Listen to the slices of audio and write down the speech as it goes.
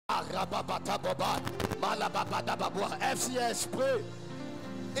FCS, pray.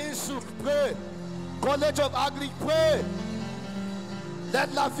 Insuk, pray. College of Agri, pray. Let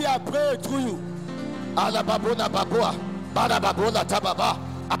Lafia pray through you. Alababona babua, Badababona tababa,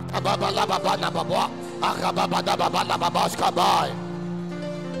 Akababa babana babua, Akababa babana babaskabai.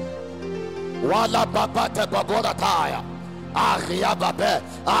 Wala babata babona taya. Ariababe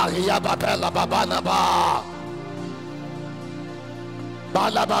la babana ba.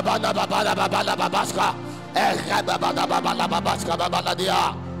 Bala babana babala babaska. Babana babala babaska babana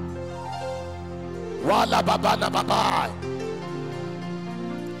dia. Wala babana babai.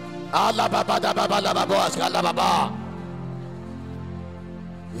 Ala babada babala babaska la baba.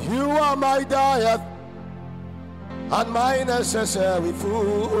 You are my diet and my necessary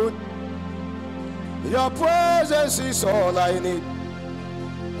food. Your presence is all I need,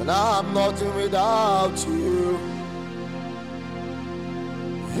 and I'm nothing without you.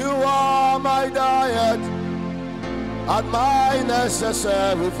 You are my diet and my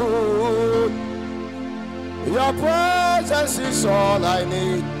necessary food. Your presence is all I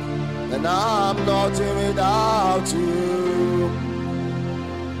need, and I'm nothing without you.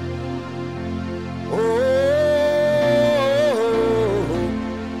 Oh,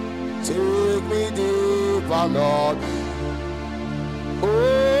 take me deeper, Lord. Oh,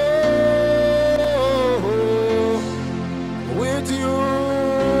 with you.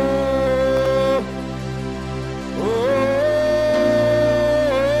 Oh,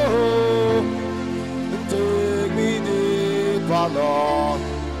 take me deeper, Lord.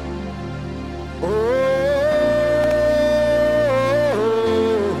 Oh,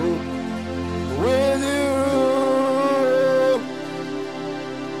 with you.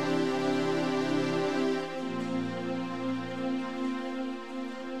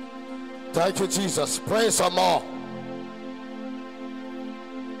 Thank you, Jesus. Pray some more.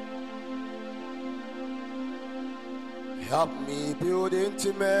 Help me build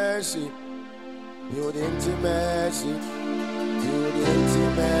intimacy, build intimacy, build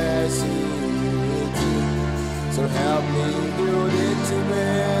intimacy with you. So help me build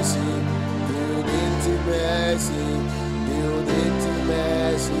intimacy, build intimacy, build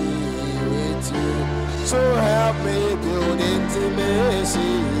intimacy with you. So help me build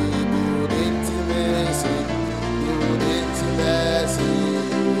intimacy, build intimacy, build intimacy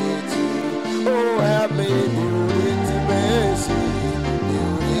with you. Oh, help me build intimacy,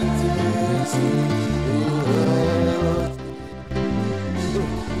 build intimacy, build.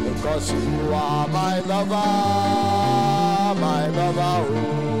 Because you are my lover, my lover,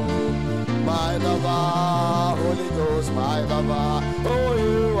 oh, my lover, Holy Ghost, my lover. Oh,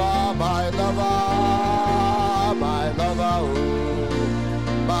 you are my lover, my lover,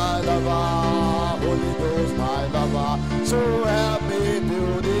 oh, my lover, Holy Ghost, my lover. So help me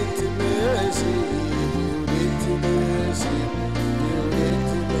build intimacy, build intimacy, build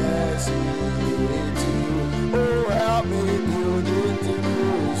intimacy with you. Oh, help me build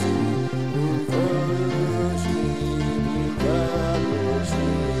intimacy with worship.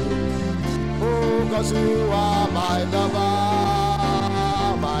 Oh, 'cause you are my lover,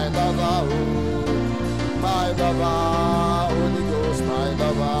 my lover, oh, my lover, Holy Ghost, my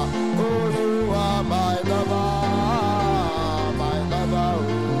lover. Oh, you are my lover, my lover, oh,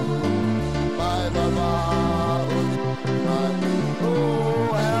 my lover, Holy, my,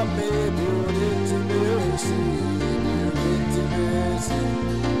 oh, help me build intimacy, build intimacy,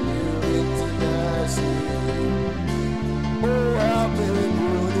 build intimacy. Oh, help me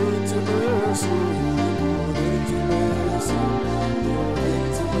build intimacy, build intimacy, build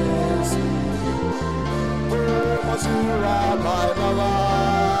intimacy. Oh, 'cause you are my lover,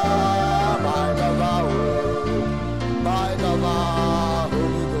 my lover, oh, my lover,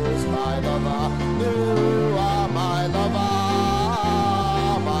 Holy Ghost, my lover. You are my lover,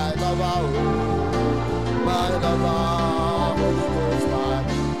 my lover, oh, my lover, Holy Ghost, my.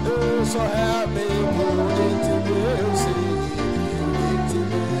 Oh, so help me build intimacy, build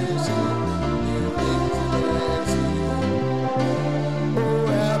intimacy, build intimacy. Oh,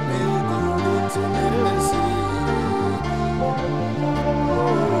 help me build intimacy.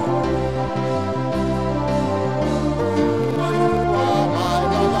 My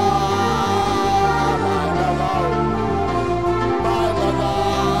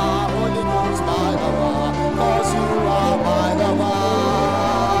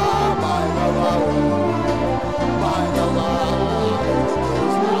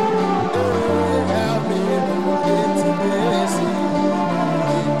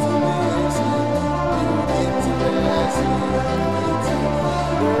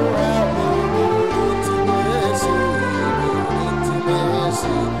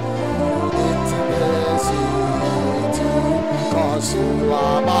 'cause you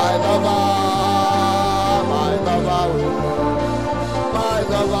are my lover, my lover, my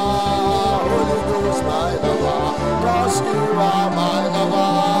lover, Holy Ghost, my lover, 'cause you are my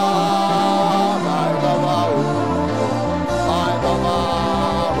lover, my lover, my lover,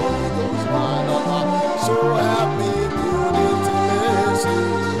 Holy Ghost, my lover. So help me build intimacy,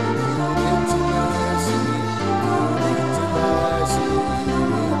 build intimacy, build intimacy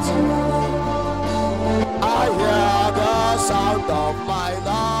with you. I hear the sound of my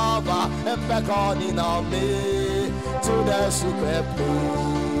lover and beckoning on me to the secret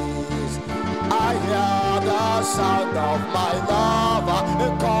place. I hear the sound of my lover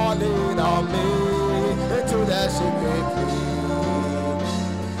and calling on me to the secret place.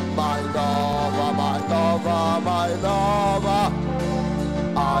 My lover, my lover, my lover,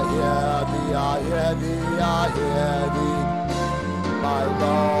 I hear thee, I hear thee, I hear thee. My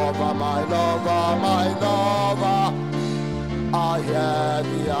lover, my lover, my lover, I hear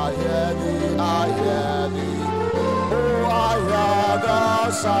thee, I hear thee, I hear thee. Oh, I hear the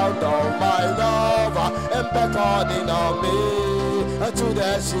sound of my lover and beckoning on me to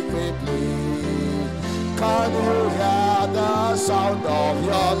the secret place. Can you hear the sound of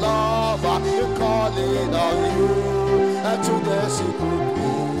your lover calling on you to the secret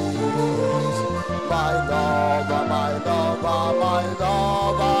place? My lover, my lover, my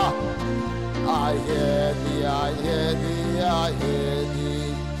lover, I hear thee, I hear thee, I hear thee.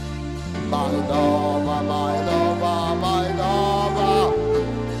 My lover, my lover, my lover,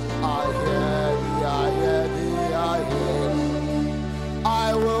 I hear thee, I hear thee, I hear thee.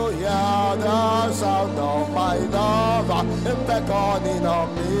 I will hear the sound of my lover beckoning on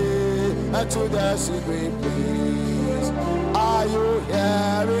me to the secret place. Are you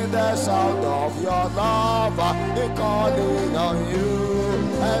hearing the sound of your lover calling on you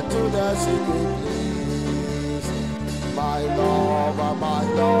to the secret place? My lover, my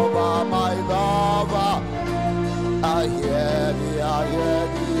lover, my lover, I hear thee, I hear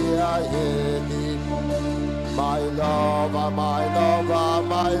thee, I hear thee. My lover, my lover,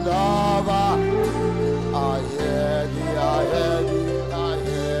 my lover, I hear thee, I hear thee, I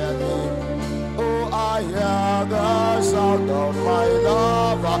hear thee. Oh, I hear the sound of my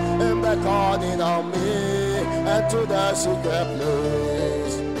lover beckoning on me to the secret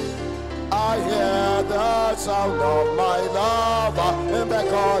place. I hear the sound of my lover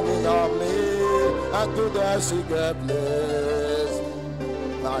beckoning on me to the secret place.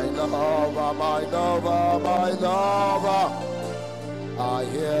 My lover, my lover, my lover, I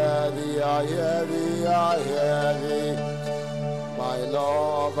hear thee, I hear thee, I hear thee. My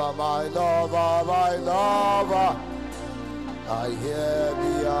lover, my lover, my lover, I hear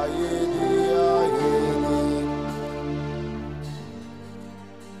thee, I hear thee, I hear thee.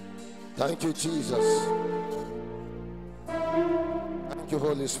 Thank you, Jesus. Thank you,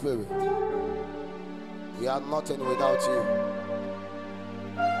 Holy Spirit. We are nothing without you.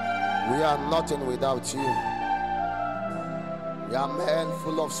 We are nothing without you. We are men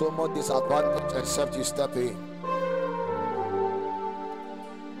full of so much disadvantage except you step in.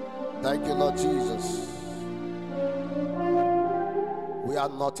 Thank you, Lord Jesus. We are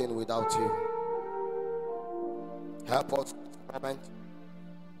nothing without you. Help us,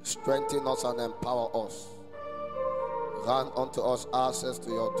 strengthen us and empower us. Grant unto us access to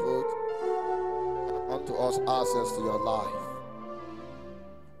your truth, unto us access to your life.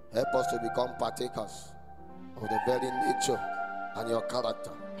 Help us to become partakers of the very nature and your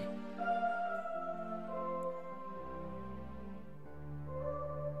character.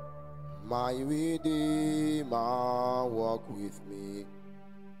 My Redeemer, walk with me.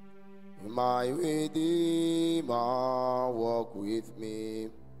 My Redeemer, walk with me.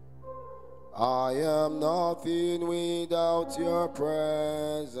 I am nothing without your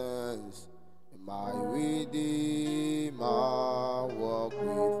presence. My Redeemer, walk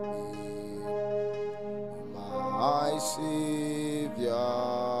with me. My Savior,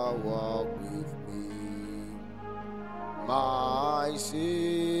 walk with me. My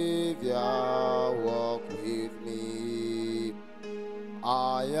Savior, walk with me.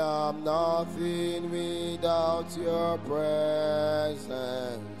 I am nothing without your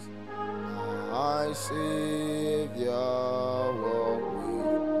presence. My Savior, walk with me.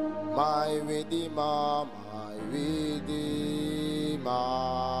 My Redeemer, my Redeemer,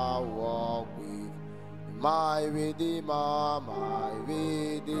 walk with me. My Redeemer, my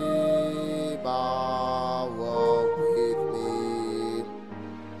Redeemer, walk with me.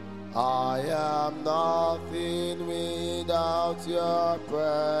 I am nothing without your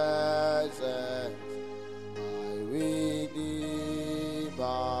presence. My Redeemer,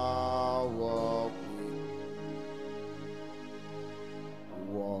 walk with me.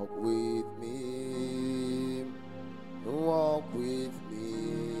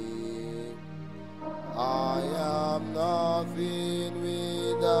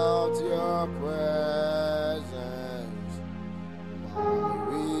 without your presence. My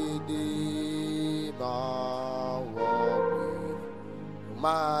Redeemer, walk with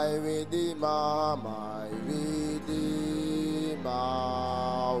my Redeemer, my Redeemer,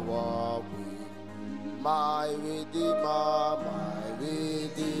 walk with my Redeemer, my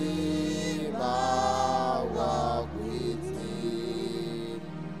Redeemer, walk with me.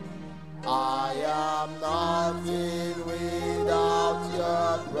 I am nothing without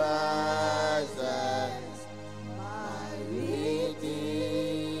your presence. My Redeemer,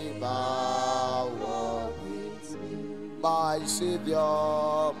 walk with me. My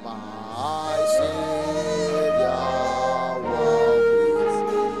Savior, my Savior, walk with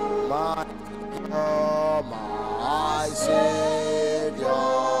me. My Savior,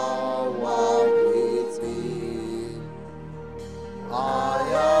 walk with me. I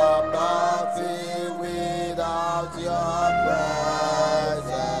am nothing without your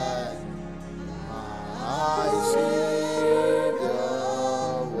presence. My Savior,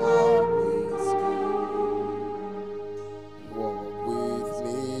 walk with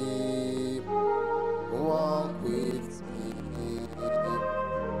me. Walk with me.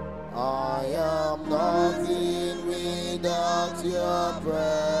 I am nothing without your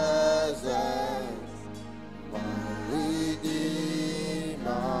presence. My Redeemer,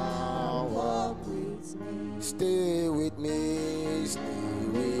 walk with me. Stay with me, stay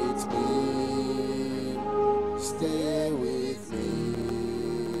with me, stay with me.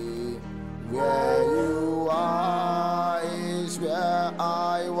 Where you are is where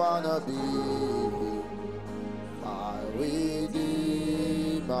I wanna be. My Redeemer,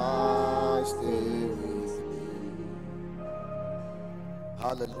 stay with me.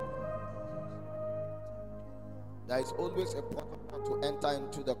 Hallelujah. There is always a protocol to enter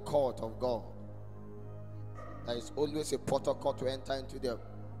into the court of God. There is always a protocol to enter into the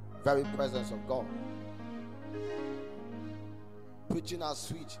very presence of God. Preaching has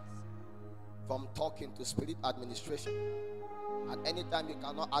switched from talking to spirit administration. At any time you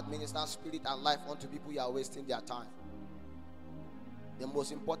cannot administer spirit and life unto people, you are wasting their time. The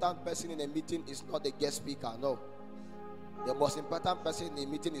most important person in a meeting is not the guest speaker, no. The most important person in the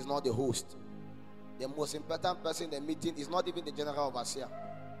meeting is not the host. The most important person in the meeting is not even the general overseer.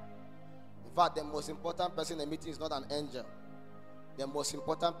 In fact, the most important person in the meeting is not an angel. The most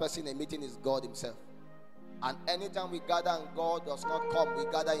important person in the meeting is God himself. And anytime we gather and God does not come, we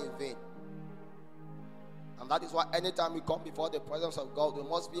gather in vain. And that is why anytime we come before the presence of God, we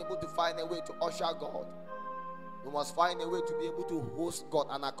must be able to find a way to usher God. We must find a way to be able to host God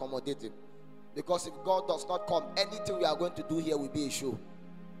and accommodate him. Because if God does not come, anything we are going to do here will be a show.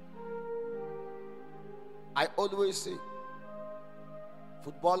 I always say,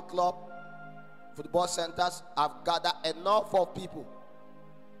 football club, football centers have gathered enough of people.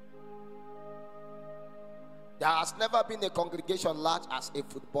 There has never been a congregation large as a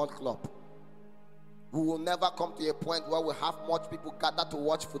football club. We will never come to a point where we have much people gather to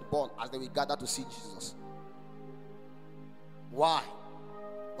watch football as they will gather to see Jesus. Why?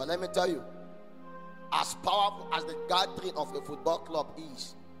 But let me tell you, as powerful as the gathering of a football club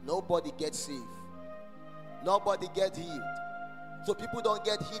is, nobody gets saved. Nobody gets healed. So people don't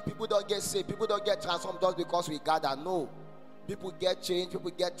get healed, people don't get saved, people don't get transformed just because we gather. No. People get changed,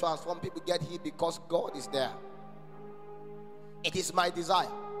 people get transformed, people get healed because God is there. It is my desire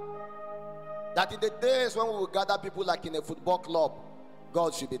that in the days when we will gather people like in a football club,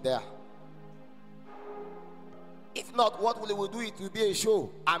 God should be there. If not, what will we do? It will be a show,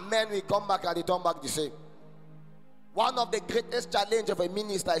 and men will come back and return back the same. One of the greatest challenges of a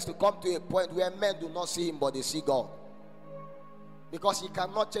minister is to come to a point where men do not see him but they see God. Because he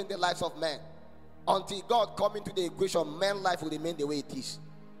cannot change the lives of men. Until God comes into the equation, men's life will remain the way it is.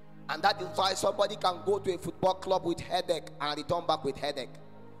 And that is why somebody can go to a football club with headache and return back with headache.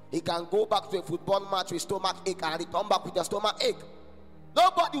 He can go back to a football match with stomach ache and return back with a stomach ache.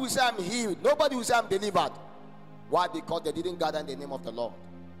 Nobody will say I'm healed. Nobody will say I'm delivered. Why? Because they didn't gather in the name of the Lord.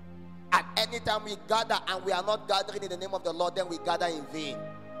 At any time we gather and we are not gathering in the name of the Lord, then we gather in vain.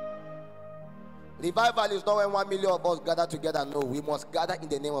 Revival is not when 1 million of us gather together. No, we must gather in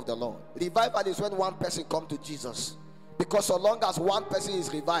the name of the Lord. Revival is when one person comes to Jesus. Because so long as one person is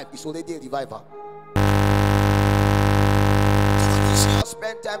revived, it's already a revival. So this year,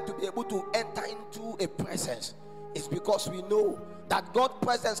 spend time to be able to enter into a presence. It's because we know that God's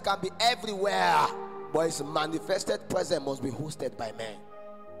presence can be everywhere, but his manifested presence must be hosted by men.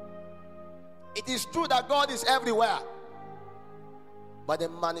 It is true that God is everywhere, but the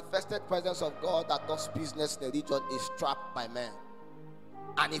manifested presence of God that does business in the region is trapped by men.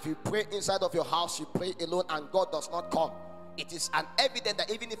 And if you pray inside of your house, you pray alone and God does not come, it is an evidence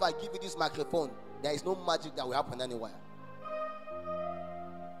that even if I give you this microphone, there is no magic that will happen anywhere.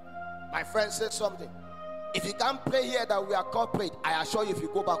 My friend said something. If you can't pray here that we are corporate, I assure you, if you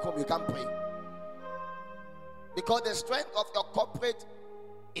go back home, you can't pray. Because the strength of your corporate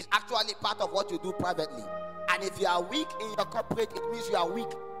is actually part of what you do privately. And if you are weak in your corporate, it means you are weak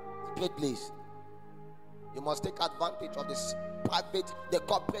in a great place. You must take advantage of this private, the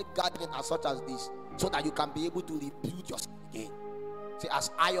corporate gathering as such as this, so that you can be able to rebuild yourself again. See,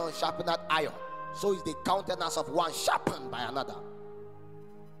 as iron sharpeneth iron, so is the countenance of one sharpened by another.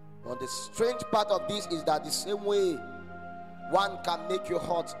 But the strange part of this is that the same way one can make you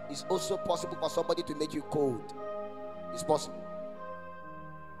hot, is also possible for somebody to make you cold. It's possible.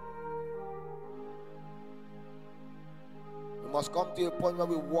 We must come to a point where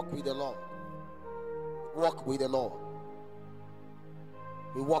we walk with the Lord. Walk with the Lord.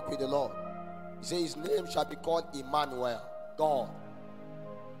 We walk with the Lord. He says his name shall be called Emmanuel. God.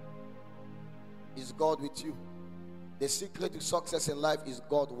 Is God with you? The secret to success in life is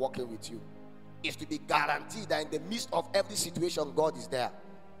God walking with you. It's to be guaranteed that in the midst of every situation, God is there.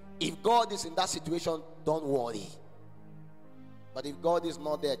 If God is in that situation, don't worry. But if God is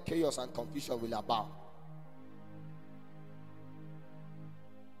not there, chaos and confusion will abound.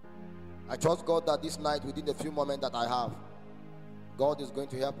 I trust God that this night, within the few moments that I have, God is going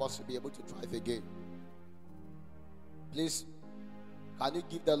to help us to be able to thrive again. Please, can you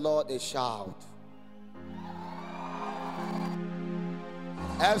give the Lord a shout?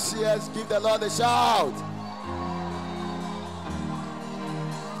 FCS, give the Lord a shout.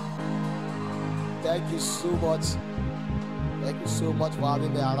 Thank you so much. Thank you so much for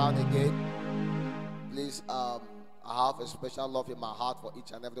having me around again. Please, I have a special love in my heart for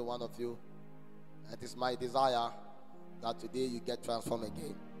each and every one of you. It is my desire that today you get transformed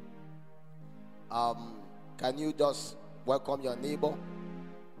again. Can you just welcome your neighbor?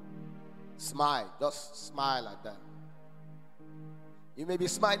 Smile. Just smile like that. You may be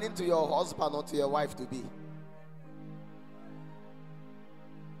smiling to your husband or to your wife to be.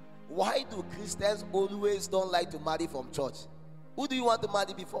 Why do Christians always don't like to marry from church? Who do you want to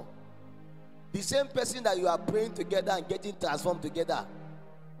marry before? The same person that you are praying together and getting transformed together.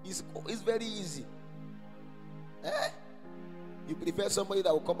 It's very easy. You prefer somebody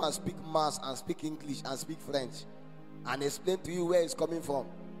that will come and speak Mass and speak English and speak French and explain to you where it's coming from.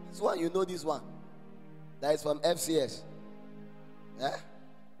 This one, you know this one. That is from FCS.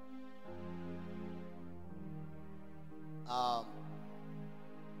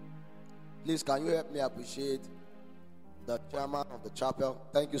 Please, can you help me appreciate the chairman of the chapel?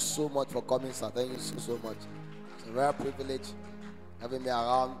 Thank you so much for coming, sir. Thank you so much. It's a rare privilege having me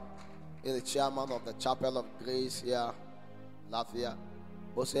around. He's the chairman of the Chapel of Grace here, Lafayette.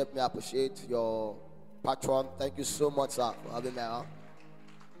 Also help me appreciate your patron. Thank you so much, sir, for having me around.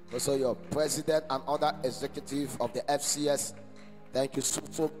 Also your president and other executive of the FCS. Thank you so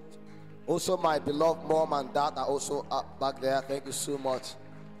much. Also my beloved mom and dad are also up back there. Thank you so much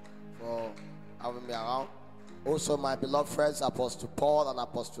for having me around. Also my beloved friends, Apostle Paul and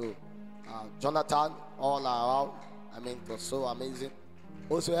Apostle Jonathan, all around. I mean, it was so amazing.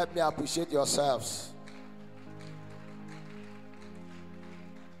 Also help me appreciate yourselves.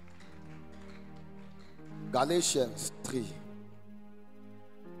 Galatians 3.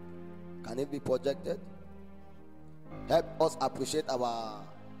 Can it be projected? Help us appreciate our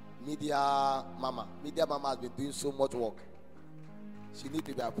media mama. Media mama has been doing so much work. She needs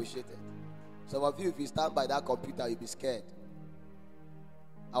to be appreciated. Some of you, if you stand by that computer, you'll be scared.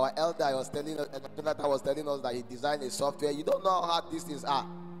 Our elder Jonathan was telling us that he designed a software. You don't know how hard these things are.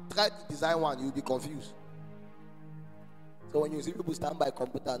 Try to design one, you'll be confused. So when you see people stand by a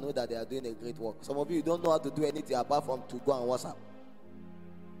computer, know that they are doing a great work. Some of you don't know how to do anything apart from to go on WhatsApp.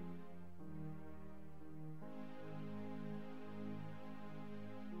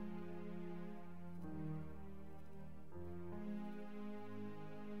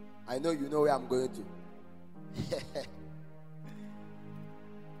 I know you know where I'm going to.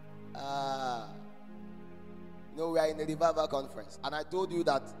 We are in a revival conference, and I told you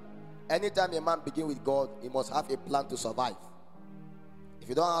that anytime a man begins with God, he must have a plan to survive. If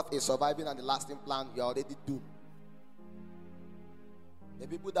you don't have a surviving and a lasting plan, you are already doomed. The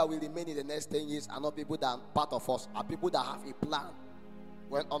people that will remain in the next 10 years are not people that are part of us, are people that have a plan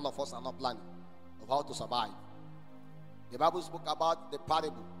when all of us are not planning of how to survive. The Bible spoke about the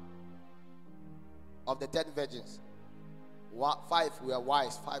parable of the 10 virgins. 5 were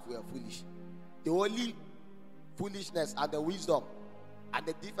wise, 5 were foolish. The only foolishness and the wisdom, and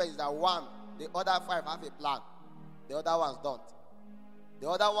the difference is that the other 5 have a plan, the other ones don't. The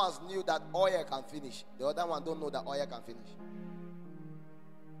other ones knew that oil can finish. The other one don't know that oil can finish.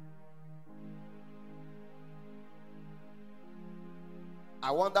 I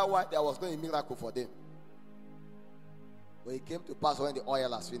wonder why there was no miracle for them. But it came to pass when the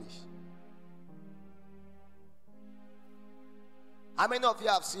oil has finished. How many of you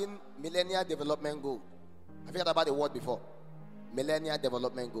have seen Millennial Development Goal? Have you heard about the word before? Millennial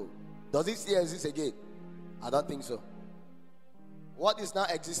Development Goal. Does it still exist again? I don't think so. What is now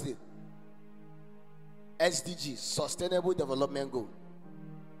existing? SDG, Sustainable Development Goal.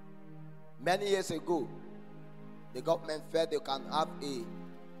 Many years ago, the government felt they can have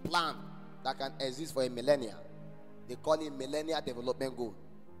a plan that can exist for a millennia. They call it Millennial Development Goal.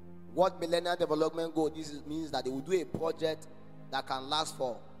 What Millennial Development Goal means that they will do a project that can last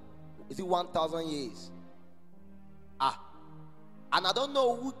for, is it 1,000 years? And I don't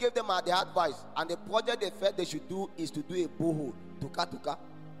know who gave them the advice. And the project they felt they should do is to do a borehole, tuka.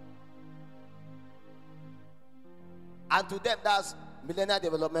 And to them, that's Millennial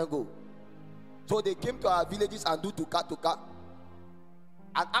Development Goal. So they came to our villages and do tuka.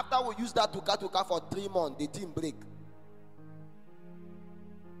 And after we use that tuka for 3 months, the team break.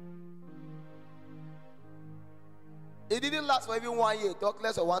 It didn't last for even 1 year, talk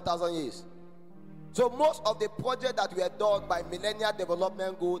less of 1,000 years. So most of the projects that were done by Millennial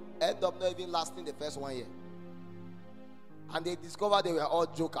Development Goal end up not even lasting the first 1 year. And they discovered they were all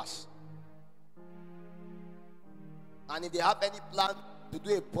jokers. And if they have any plan to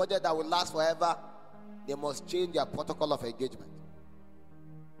do a project that will last forever, they must change their protocol of engagement.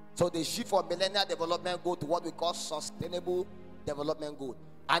 So they shift from Millennial Development Goal to what we call Sustainable Development Goal.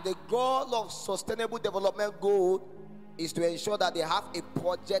 And the goal of Sustainable Development Goal is to ensure that they have a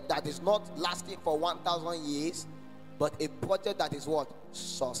project that is not lasting for 1,000 years, but a project that is what?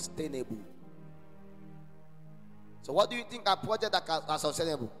 Sustainable. So what do you think a project that are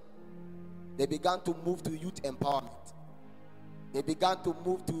sustainable? They began to move to youth empowerment. They began to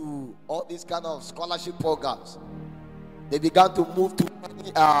move to all these kind of scholarship programs. They began to move to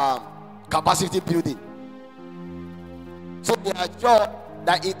capacity building. So they are sure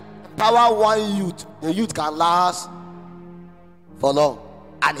that if empower one youth, the youth can last for long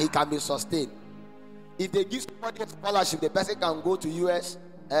and he can be sustained. If they give somebody a scholarship, the person can go to US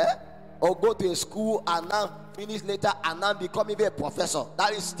or go to a school and now finish later and now become even a professor.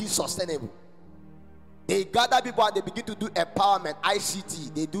 That is still sustainable. They gather people and they begin to do empowerment,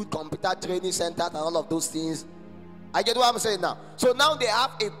 ICT. They do computer training centers and all of those things. I get what I'm saying now. So now they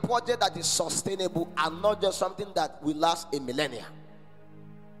have a project that is sustainable and not just something that will last a millennia.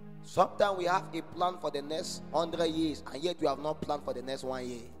 Sometimes we have a plan for the next 100 years and yet we have not planned for the next 1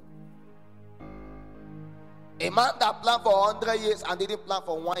 year. A man that planned for 100 years and didn't plan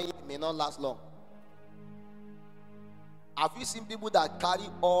for 1 year may not last long. Have you seen people that carry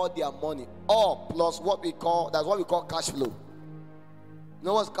all their money, all plus what we call cash flow? You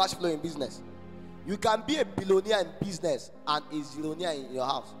know what's cash flow in business? You can be a billionaire in business and a zillionaire in your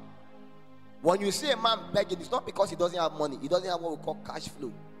house. When you see a man begging, it's not because he doesn't have money. He doesn't have what we call cash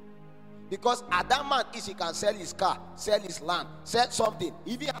flow. Because at that man he can sell his car, sell his land, sell something.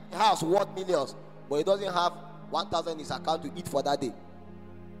 Even have a house worth millions, but he doesn't have 1,000 in his account to eat for that day.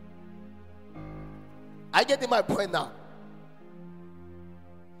 I get my point now.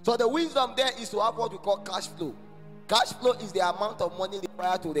 So the wisdom there is to have what we call cash flow. Cash flow is the amount of money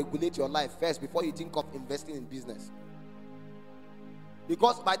required to regulate your life first before you think of investing in business.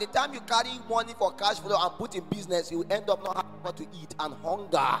 Because by the time you carry money for cash flow and put in business, you end up not having what to eat, and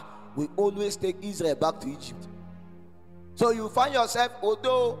hunger will always take Israel back to Egypt. So you find yourself,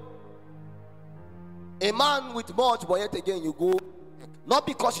 although a man with much, but yet again you go, not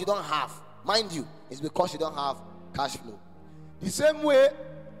because you don't have, mind you, it's because you don't have cash flow. The same way,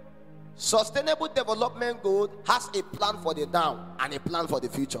 Sustainable Development Goal has a plan for the now and a plan for the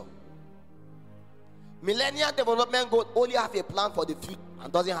future. Millennial Development Goal only have a plan for the future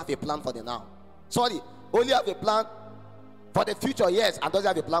and doesn't have a plan for the now. Sorry, only have a plan for the future, yes, and doesn't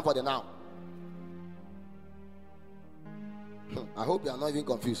have a plan for the now. I hope you are not even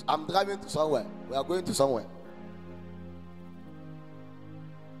confused. I'm driving to somewhere. We are going to somewhere.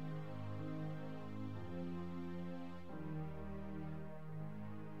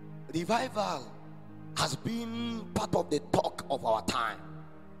 Revival has been part of the talk of our time.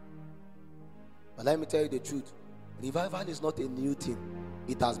 But let me tell you the truth. Revival is not a new thing.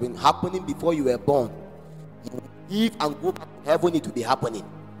 It has been happening before you were born. You live and go back to heaven, it will be happening.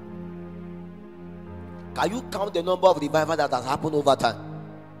 Can you count the number of revival that has happened over time?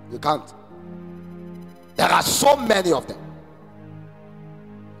 You can't. There are so many of them.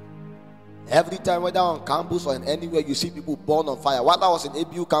 Every time, whether on campus or in anywhere, you see people born on fire. While I was in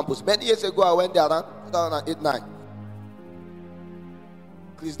ABU campus, many years ago, I went there around 2008-9.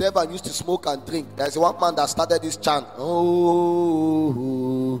 Chris Devan used to smoke and drink. There's one man that started this chant. Oh,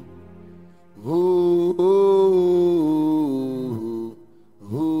 oh, oh,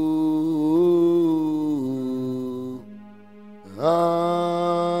 oh,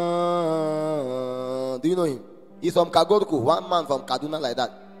 do you know him? He's from Kagorku. One man from Kaduna like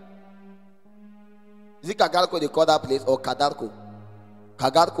that. Is it Kagarko they call that place, or Kadarko?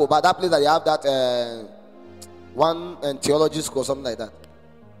 Kagarko, but that place that they have that one theology school, something like that.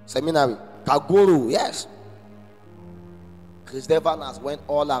 Seminary. Kaguru, yes. Chris Devan has went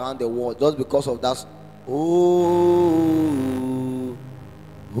all around the world just because of that. Oh,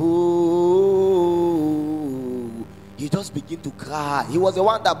 oh. You just begin to cry. He was the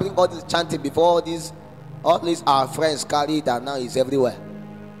one that bring all this chanting before all these our friends carry it, and now he's everywhere.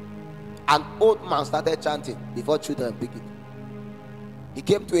 An old man started chanting before children pick it. He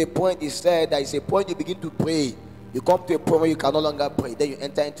came to a point, he said that it's a point you begin to pray. You come to a point where you can no longer pray. Then you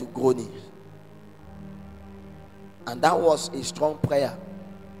enter into groaning. And that was a strong prayer.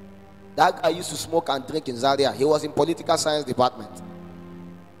 That guy used to smoke and drink in Zaria. He was in political science department.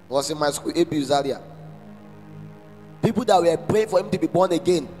 He was in my school, ABU Zaria. People that were praying for him to be born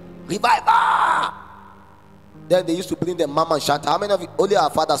again. Revival! Then they used to bring them Mama and Shatta. How many of you, only our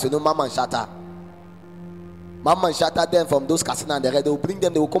fathers, know Mama and Shatta? Mama and Shatta, then from those casinos and the red, they will bring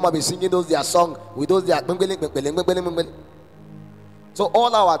them, they will come and be singing those their song with those their. So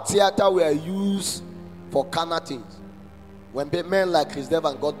all our theater were used for carnal things. When men like Chris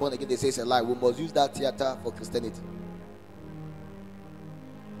Devan got born again, they say it's a lie. We must use that theater for Christianity.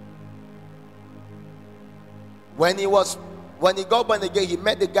 When he got born again, he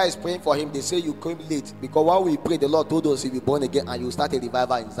met the guys praying for him. They say you came late because while we prayed, the Lord told us you'll be born again and you start a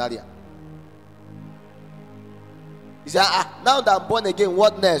revival in Zaria. He said, now that I'm born again,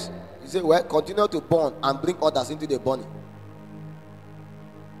 what next? He said, well, continue to burn and bring others into the burning.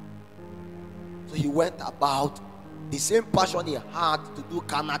 So he went about the same passion he had to do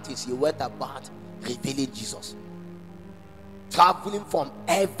carnal things. He went about revealing Jesus, traveling from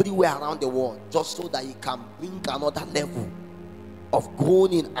everywhere around the world just so that he can bring another level of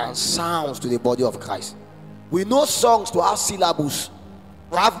groaning and sounds to the body of Christ. We know songs to have syllables,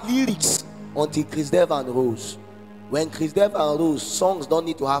 to have lyrics until Chris Devan rose. When Chris Devan rose, songs don't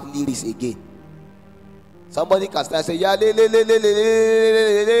need to have lyrics again. Somebody can start saying, yeah, le, le, le, le,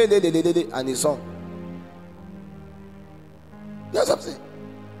 le, le, le, le, le, and his song. That's what I'm saying.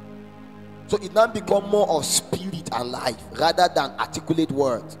 So it now becomes more of spirit and life rather than articulate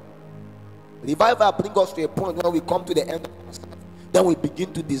words. Revival brings us to a point where we come to the end of our life. Then we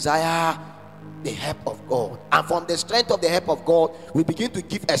begin to desire the help of God. And from the strength of the help of God, we begin to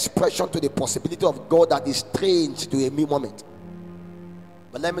give expression to the possibility of God that is strange to a new moment.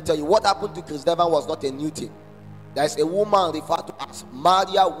 But let me tell you, what happened to Chris Devan was not a new thing. There is a woman referred to as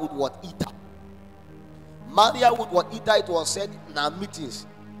Maria Woodward-Eater. Maria Woodward-Eater, it was said in our meetings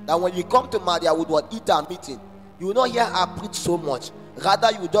that when you come to Maria Woodward-Eater meeting, you will not hear her preach so much.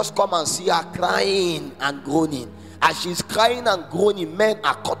 Rather, you just come and see her crying and groaning. As she's crying and groaning, men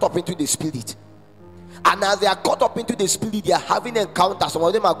are caught up into the spirit. And as they are caught up into the spirit, they are having encounters. Some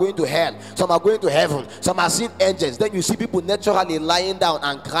of them are going to hell, some are going to heaven, some are seeing angels. Then you see people naturally lying down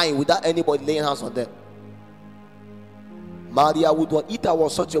and crying without anybody laying hands on them. Maria Woodward-Eater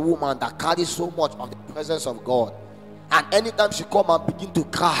was such a woman that carries so much of the presence of God. And anytime she come and begin to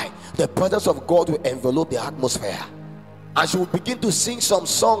cry, the presence of God will envelop the atmosphere. And she will begin to sing some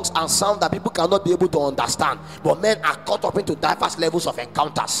songs and sounds that people cannot be able to understand. But men are caught up into diverse levels of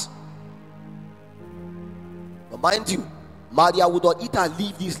encounters. But mind you, Maria Woodward-Eater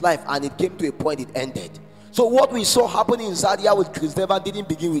lived this life and it came to a point it ended. So what we saw happening in Zaria with Chris Devan didn't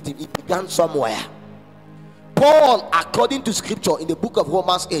begin with him. It began somewhere. Paul, according to scripture in the book of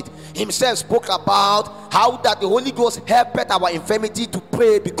Romans 8, himself spoke about how that the Holy Ghost helped our infirmity to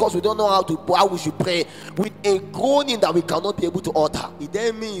pray because we don't know how we should pray with a groaning that we cannot be able to utter. It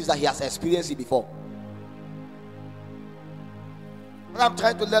then means that he has experienced it before. But I'm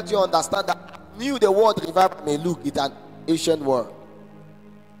trying to let you understand that knew the word revival may look, it's an ancient word.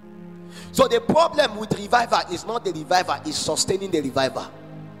 So the problem with revival is not the revival, it's sustaining the revival.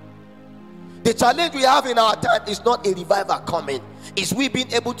 The challenge we have in our time is not a revival coming. It's we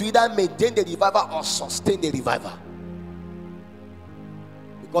being able to either maintain the revival or sustain the revival.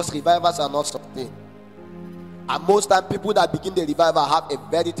 Because revivals are not sustained. And most time people that begin the revival have a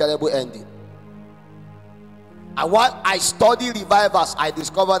very terrible ending. And while I study revivals, I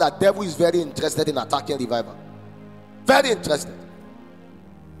discover that the devil is very interested in attacking revival. Very interested.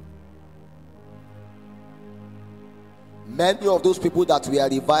 Many of those people that were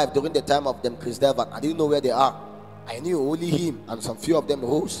revived during the time of them Chris Devan, I didn't know where they are. I knew only him and some few of them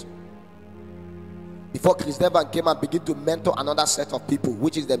rose. Before Chris Devan came and began to mentor another set of people,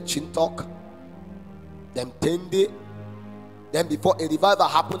 which is them Chintok, them Tende. Then before a revival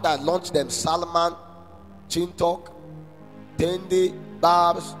happened, I launched them Salman, Chintok, Tende,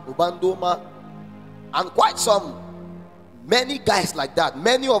 Babs, Ubandoma, and quite many guys like that.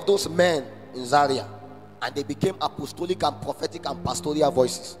 Many of those men in Zaria, and they became apostolic and prophetic and pastoral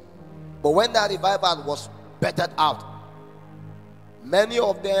voices. But when that revival was bettered out, many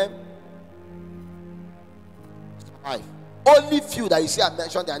of them survived. Only few that you see I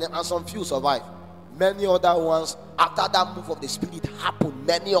mentioned their name, and some few survived. Many other ones, after that move of the Spirit happened,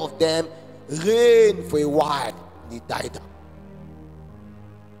 many of them reigned for a while. They died.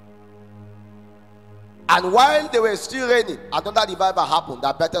 And while they were still reigning, another revival happened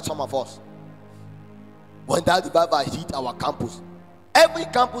that bettered some of us. When that revival hit our campus, every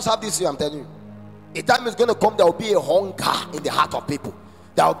campus have this here, I'm telling you. A time is going to come, there will be a hunger in the heart of people.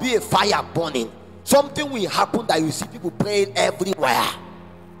 There will be a fire burning. Something will happen that you see people praying everywhere.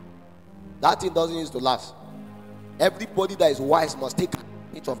 That thing doesn't used to last. Everybody that is wise must take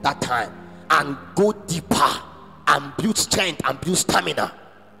advantage of that time and go deeper and build strength and build stamina.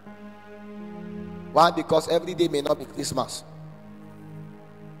 Why? Because every day may not be Christmas.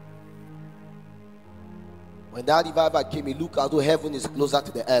 When that revival came, it looked as though heaven is closer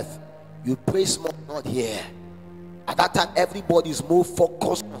to the earth. You pray small, not here. At that time, everybody is more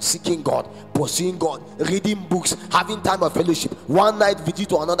focused on seeking God, pursuing God, reading books, having time of fellowship, one night vigil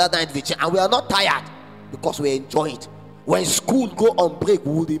to another night vigil, and we are not tired because we enjoy it. When school go on break,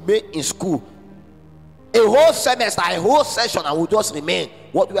 we will remain in school a whole semester, a whole session, and we'll just remain.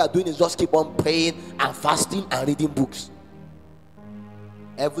 What we are doing is just keep on praying and fasting and reading books.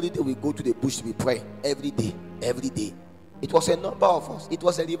 Every day we go to the bush, we pray. Every day, every day. It was a number of us. It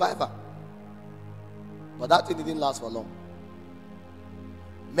was a revival. But that thing didn't last for long.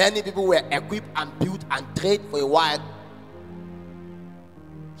 Many people were equipped and built and trained for a while.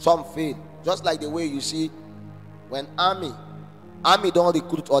 Some failed. Just like the way you see when army don't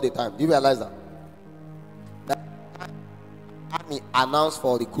recruit all the time. Do you realize that? Army announced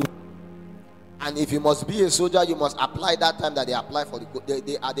for recruit, and if you must be a soldier, you must apply that time that they apply for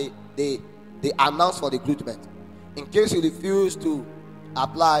the they announce for recruitment. In case you refuse to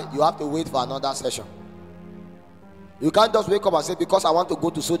apply, you have to wait for another session. You can't just wake up and say, because I want to go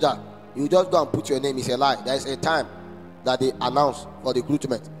to soldier, you just go and put your name. It's a lie. There is a time that they announce for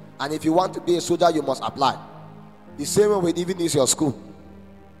recruitment, and if you want to be a soldier, you must apply. The same way with even this your school.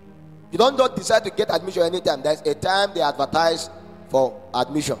 You don't just decide to get admission anytime. There's a time they advertise for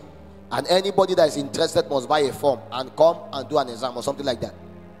admission, and anybody that is interested must buy a form and come and do an exam or something like that.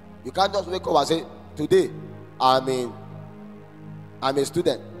 You can't just wake up and say, today I'm a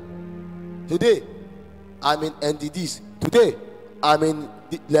student. Today I'm in NDDs. Today I'm in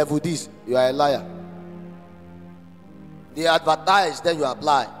level this. You are a liar. They advertise, then you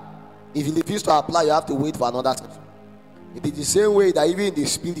apply. If you refuse to apply, you have to wait for another session. It is the same way that even in the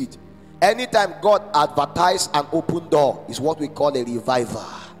spirit, anytime God advertises an open door is what we call a revival.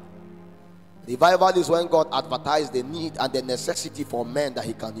 Revival is when God advertises the need and the necessity for men that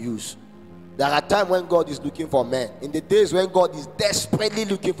he can use. There are times when God is looking for men. In the days when God is desperately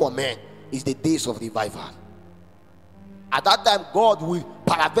looking for men, is the days of revival. At that time, God will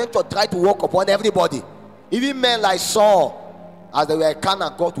peradventure try to work upon everybody. Even men like Saul, as they were carnal,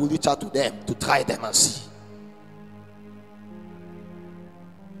 God will reach out to them to try them and see.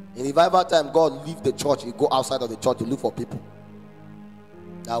 In revival time, God leave the church. He go outside of the church to look for people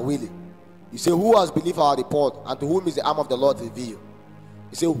that are willing. You say, who has believed our report, and to whom is the arm of the Lord revealed?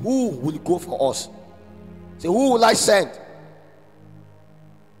 You say, who will go for us? You say, who will I send?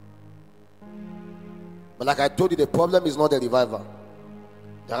 But like I told you, the problem is not the revival.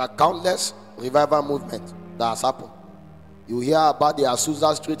 There are countless revival movements that has happened. You hear about the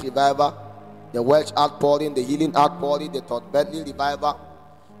Azusa Street revival, the Welsh outpouring, the healing outpouring, the Todd Bentley revival.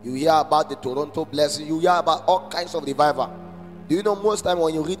 You hear about the Toronto blessing. You hear about all kinds of revival. Do you know most time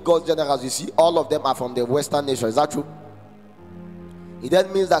when you read God's generals, you see all of them are from the Western nation. Is that true? It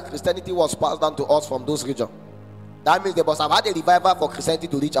then means that Christianity was passed down to us from those regions. That means they must have had a revival for Christianity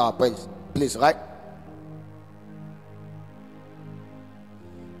to reach our place, right?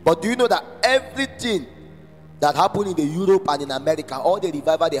 But do you know that everything that happened in the Europe and in America, all the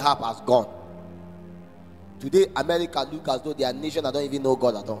revival they have has gone. Today, America look as though they are nations that don't even know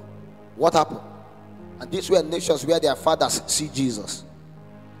God at all. What happened? And these were nations where their fathers see Jesus.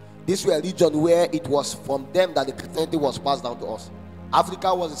 These were regions where it was from them that the Christianity was passed down to us.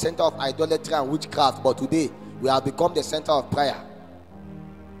 Africa was the center of idolatry and witchcraft, but today We have become the center of prayer.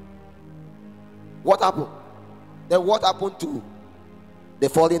 What happened? Then what happened to the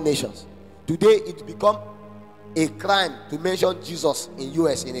foreign nations? Today it become a crime to mention Jesus in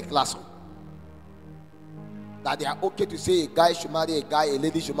US in a classroom. That they are okay to say a guy should marry a guy, a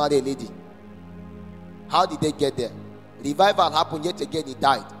lady should marry a lady. How did they get there? Revival happened, yet again it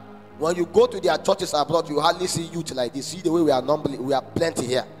died. When you go to their churches abroad, you hardly see youth like this. See the way we are normally, we are plenty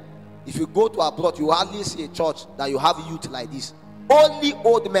here. If you go to abroad, you hardly see a church that you have youth like this. Only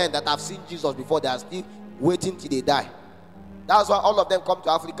old men that have seen Jesus before, they are still waiting till they die. That's why all of them come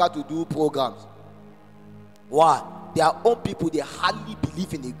to Africa to do programs. Why? Their own people, they hardly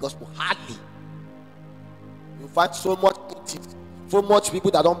believe in the gospel. Hardly. You find so much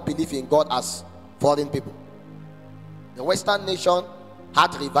people that don't believe in God as foreign people. The Western nation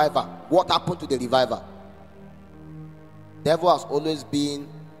had revival. What happened to the revival? Devil has always been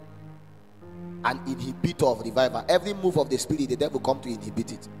an inhibitor of revival. Every move of the spirit, the devil come to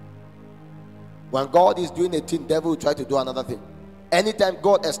inhibit it. When God is doing a thing, the devil will try to do another thing. Anytime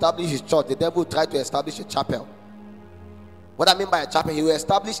God establishes his church, the devil will try to establish a chapel. What I mean by a chapel, he will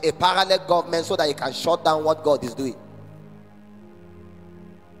establish a parallel government so that he can shut down what God is doing.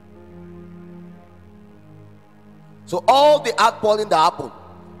 So all the outpouring that happened,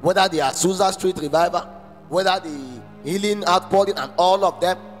 whether the Azusa Street revival, whether the healing outpouring, and all of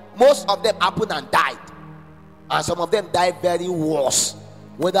them, most of them happened and died. And some of them died very worse.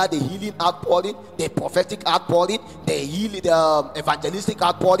 Whether the healing outpouring, the prophetic outpouring, the evangelistic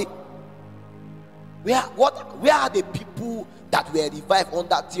outpouring. Where are the people that were revived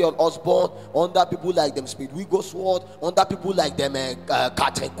under Theon Osborne, under people like them Speed Wigglesworth, under people like them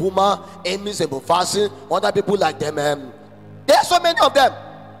Catherine Kuma, Amy Sebofasi, under people like them there are so many of them.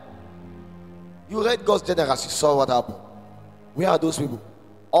 You read God's Generous, you saw what happened. Where are those people?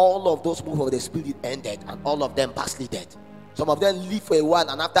 All of those moves of the spirit ended, and all of them backslided. Some of them lived for a while,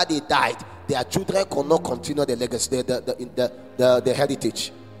 and after they died, their children could not continue the legacy, the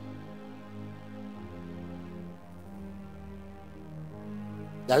heritage.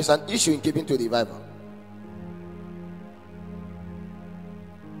 There is an issue in keeping to revival.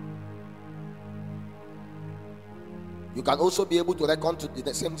 You can also be able to reckon to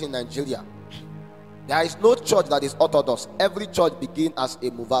the same thing in Nigeria. There is no church that is orthodox. Every church began as a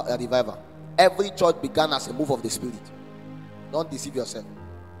revival. Every church began as a move of the spirit. Don't deceive yourself.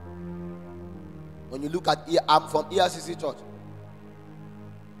 When you look at I'm from ERCC church.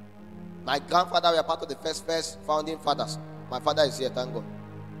 My grandfather were part of the first founding fathers. My father is here, thank God.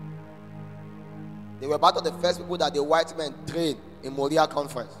 They were part of the first people that the white men trained in Moria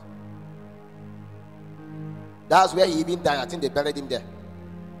conference. That's where he even died. I think they buried him there.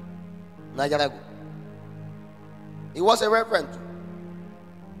 Nigeria. He was a reverend.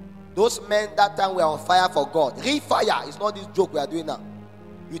 Those men that time were on fire for God. Real fire. It's not this joke we are doing now.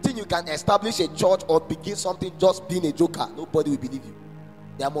 You think you can establish a church or begin something just being a joker? Nobody will believe you.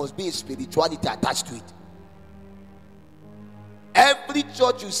 There must be a spirituality attached to it. Every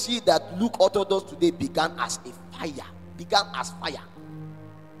church you see that look orthodox today began as a fire. Began as fire.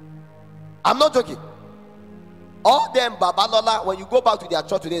 I'm not joking. All them Babalola, when you go back to their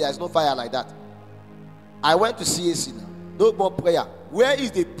church today, there's no fire like that. I went to CAC now. No more prayer. Where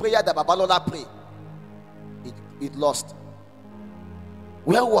is the prayer that Babalola prayed? It lost.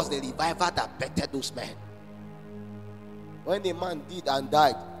 Where was the revival that bettered those men? When the man did and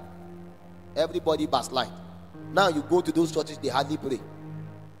died, everybody backslid. Now you go to those churches, they hardly pray.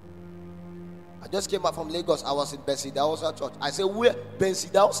 I just came back from Lagos. I was in Bensidausa church. I said, where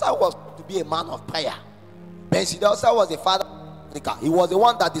Bensidausa was to be a man of prayer. Bensidausa was the father of Africa. He was the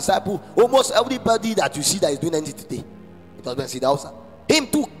one that discipled almost everybody that you see that is doing anything today. It was Bensidausa. Him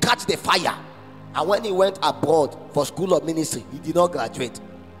to catch the fire. And when he went abroad for school of ministry, he did not graduate.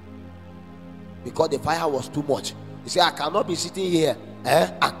 Because the fire was too much. He said, I cannot be sitting here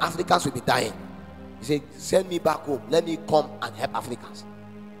and Africans will be dying. He said, send me back home. Let me come and help Africans.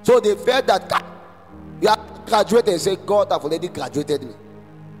 So they felt that you have graduated. They said, God have already graduated me.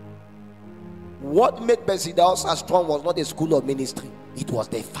 What made Bensidausa strong was not the school of ministry. It was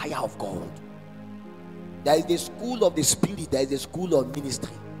the fire of God. There is the school of the spirit. There is the school of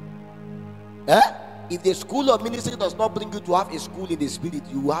ministry. If the school of ministry does not bring you to have a school in the spirit,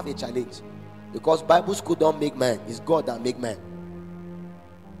 you will have a challenge. Because Bible school don't make man. It's God that make man.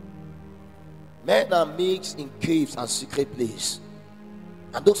 Men are mixed in caves and secret places.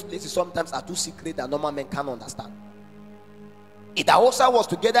 And those places sometimes are too secret that normal men can't understand. If I also was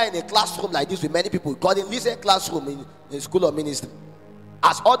together in a classroom like this with many people, called in listen classroom in the school of ministry.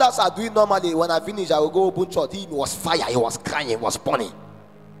 As others are doing normally, when I finish, I will go open church. He was fire, he was crying, he was burning.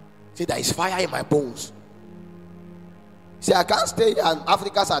 See, there is fire in my bones. See, I can't stay here and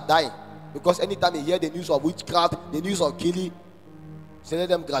Africans are dying because anytime they hear the news of witchcraft, the news of killing, say let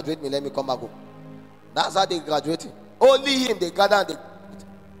them graduate me, let me come back home. That's how they graduating. Only him they gather and they.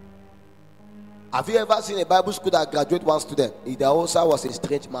 Have you ever seen a Bible school that graduate one student? He also was a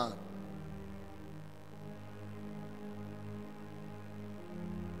strange man.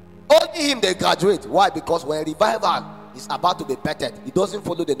 Only him they graduate. Why? Because when revival is about to be petted, it doesn't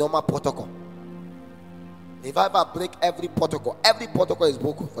follow the normal protocol. Revival break every protocol. Every protocol is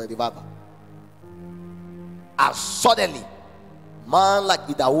broken for a revival. And suddenly, man like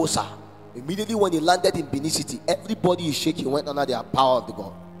Idahosa, immediately when he landed in Benin City, everybody is shaking, went under the power of the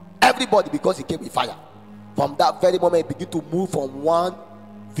God. Everybody, because he came with fire. From that very moment, he began to move from one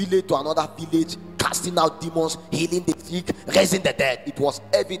village to another village, casting out demons, healing the sick, raising the dead. It was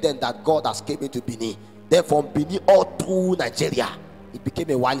evident that God has came into Benin. Then from Benin all through Nigeria, it became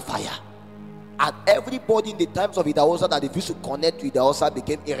a wildfire. And everybody in the times of Idahosa that refused to connect to Idahosa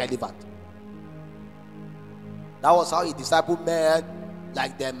became irrelevant. That was how he discipled men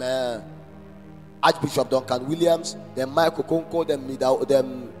like them, Archbishop Duncan Williams, them Michael Konko,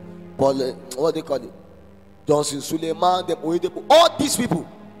 them Paul, what they call it, Johnson Suleiman, them Oyedepo. All these people,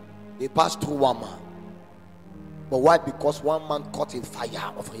 they passed through one man. But why? Because one man caught in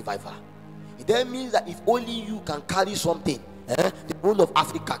fire of revival. It then means that if only you can carry something, the whole of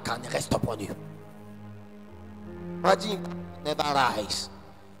Africa can rest upon you. Imagine never rise.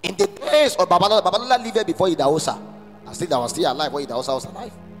 In the days of Babalola lived before Idahosa. I was still alive when Idahosa was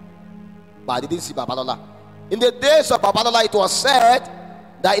alive. But I didn't see Babalola. In the days of Babalola, it was said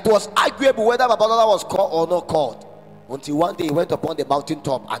that it was arguable whether Babalola was called or not called. Until one day he went upon the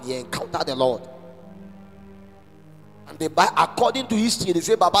mountaintop and he encountered the Lord. And according to history, they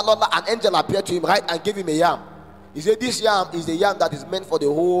say Babalola, an angel appeared to him, right, and gave him a yam. He said, this yam is the yam that is meant for the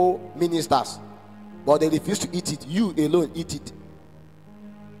whole ministers. But they refused to eat it. You alone eat it.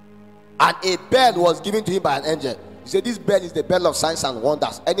 And a bell was given to him by an angel. He said, this bell is the bell of signs and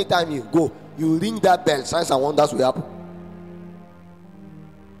wonders. Anytime you go, you ring that bell, signs and wonders will happen.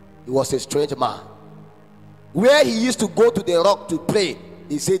 He was a strange man. Where he used to go to the rock to pray,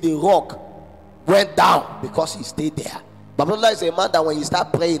 he said the rock went down because he stayed there. Babalola is a man that when you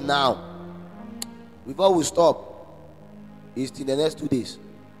start praying now, before we stop, it's in the next 2 days.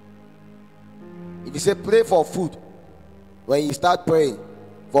 If you say pray for food, when you start praying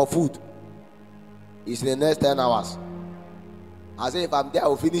for food, it's in the next 10 hours. I say if I'm there, I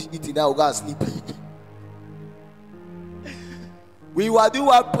will finish eating, I will go and sleep. We will do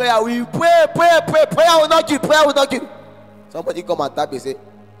one prayer. We pray. Prayer will not give. Prayer will not give. Somebody come and tap and say,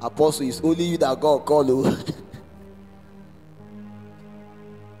 Apostle, it's only you that God call you.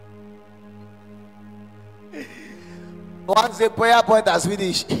 One say prayer point has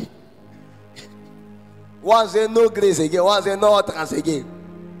finished. One say no grace again. One say no utterance again.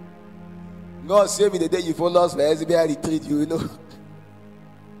 God save me the day you follow us for SBI retreat, you know.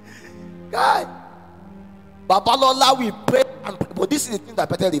 God. Babalola will pray. But this is the thing that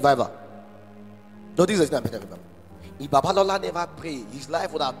better revival. No, this is the thing that better revival. If Babalola never prayed, his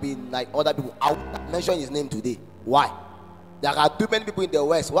life would have been like other people. I would not mention his name today. Why? There are too many people in the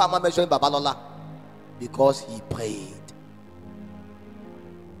West. Why am I mentioning Babalola? Because he prayed.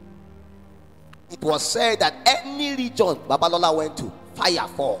 It was said that any region Babalola went to, fire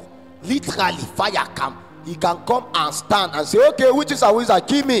fall. Literally, fire come. He can come and stand and say, okay, witches and wizards,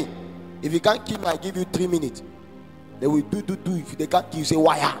 kill me. If you can't kill me, I give you 3 minutes. They will do. If they can't kill you, say,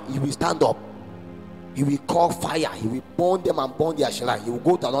 why? He will stand up. He will call fire. He will burn them and burn their shrine. He will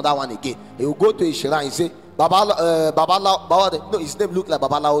go to another one again. He will go to his shrine and say, Babala. No, his name look like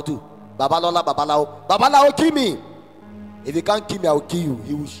Babalao too. Babalao, kill me. If you can't kill me, I will kill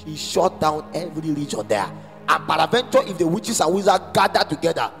you. He shut down every region there. And peradventure, if the witches and wizards gather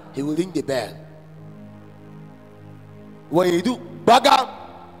together, he will ring the bell. When you do, bagam,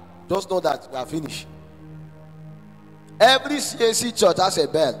 just know that we are finished. Every CAC church has a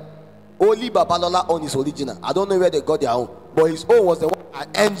bell. Only Babalola on his original. I don't know where they got their own, but his own was the one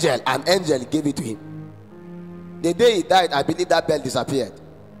an angel gave it to him. The day he died, I believe that bell disappeared.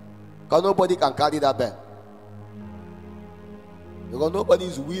 Because nobody can carry that bell. Because nobody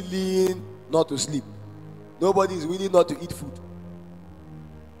is willing not to sleep. Nobody is willing not to eat food.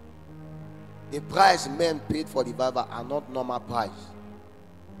 The price men paid for revival are not normal price.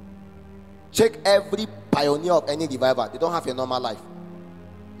 Check every pioneer of any revival. They don't have a normal life.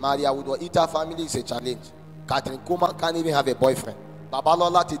 Maria Woodward-Eater family is a challenge. Catherine Kuma can't even have a boyfriend.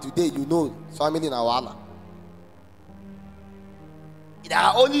 Babalola till today, you know, family in Awala. There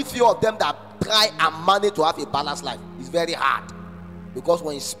are only few of them that try and manage to have a balanced life. It's very hard. Because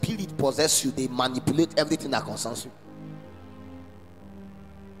when spirit possesses you, they manipulate everything that concerns you.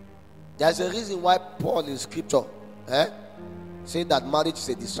 There's a reason why Paul in scripture said that marriage is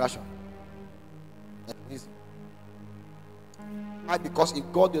a distraction. Why? Because if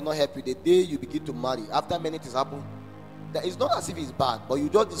God will not help you, the day you begin to marry, after many things happen, it's not as if it's bad, but you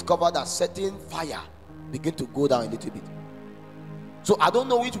just discover that certain fire begin to go down a little bit. So I don't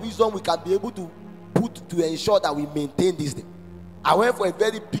know which wisdom we can be able to put to ensure that we maintain this thing. I went for a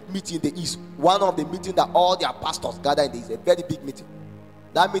very big meeting in the East. One of the meetings that all their pastors gather in the East, a very big meeting.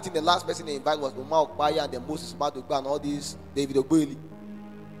 That meeting, the last person they invited was Umar Okpaya and then Moses Madugba and all these David Ogbeli.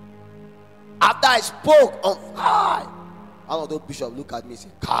 After I spoke on fire, one of those bishops looked at me and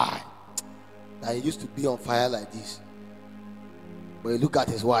said, Kai, that he used to be on fire like this. But he looked at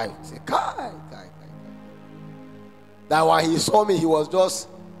his wife and said, Kai. That when he saw me,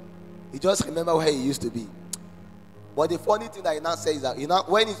 he just remembered where he used to be. But the funny thing that he now says is that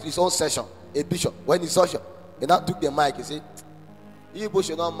when it's his own session, a bishop, when he's session, he now took the mic, he said, you people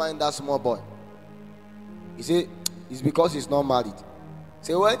should not mind that small boy. He said, it's because he's not married.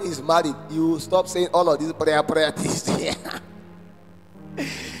 So when he's married, you stop saying all of these prayer things.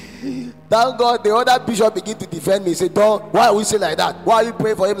 Thank God the other bishop begin to defend me. He said, Don't, why are we saying like that? Why are you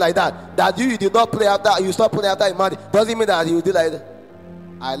praying for him like that? That you did not pray after, you stopped praying after he married. Doesn't mean that he will do like that.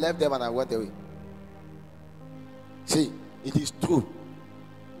 I left them and I went away. See, it is true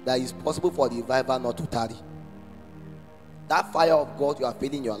that it's possible for the revival not to tarry. That fire of God you are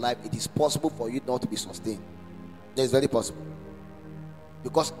feeling in your life, it is possible for you not to be sustained. It is very possible.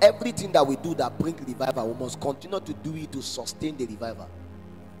 Because everything that we do that brings revival, we must continue to do it to sustain the revival.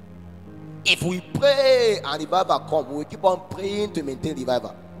 If we pray and revival comes, we will keep on praying to maintain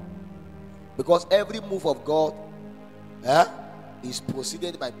revival. Because every move of God is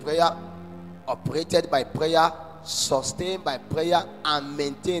proceeded by prayer, operated by prayer, sustained by prayer, and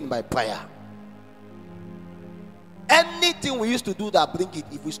maintained by prayer. Anything we used to do that bring it,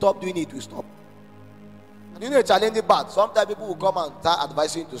 if we stop doing it, we stop. And you know, a challenging part. Sometimes people will come and start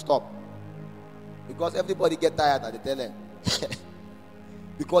advising you to stop. Because everybody get tired at the tail end.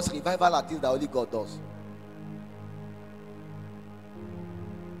 Because revival are things that only God does.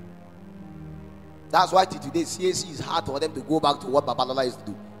 That's why today CAC is hard for them to go back to what Babalola used to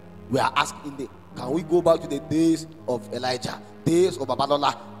do. We are asking, can we go back to the days of Elijah, days of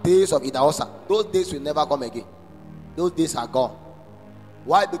Babalola, days of Idaosa? Those days will never come again. Those days are gone.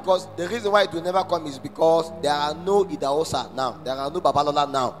 Why? Because the reason why it will never come is because there are no Idaosa now. There are no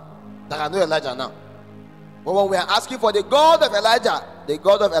Babalola now. There are no Elijah now. But when we are asking for the God of Elijah, the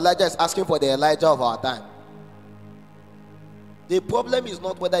God of Elijah is asking for the Elijah of our time. The problem is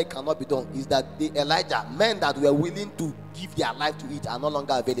not whether it cannot be done, is that the Elijah, men that were willing to give their life to it, are no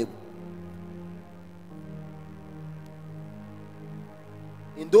longer available.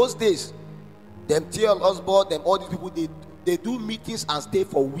 In those days, them T.L. Osborne, them all these people, they do meetings and stay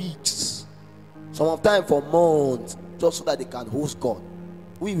for weeks, some of time for months, just so that they can host God.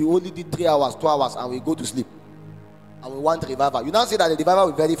 We only did 3 hours, 2 hours, and we go to sleep. And we want revival. You now say that the revival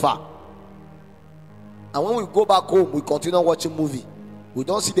is very far. And when we go back home, we continue watching movie. We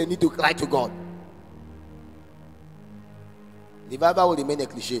don't see the need to cry to God. Revival will remain a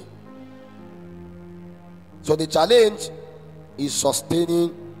cliche. So the challenge is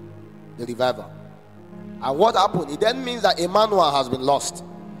sustaining the revival. And what happened? It then means that Emmanuel has been lost,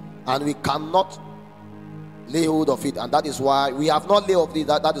 and we cannot lay hold of it, and that is why we have not laid hold of it.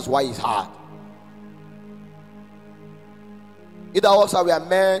 That is why it's hard. Either also we are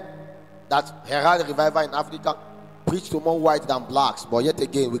men that herald revival in Africa, preach to more white than blacks, but yet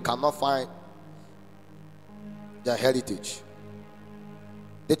again we cannot find their heritage.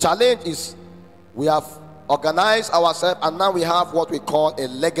 The challenge is we have organized ourselves, and now we have what we call a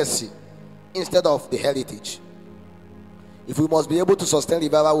legacy instead of the heritage. If we must be able to sustain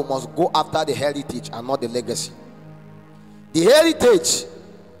revival, we must go after the heritage and not the legacy. The heritage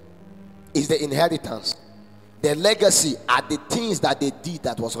is the inheritance. The legacy are the things that they did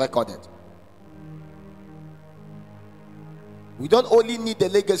that was recorded. We don't only need the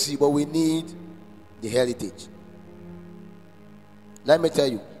legacy, but we need the heritage. Let me tell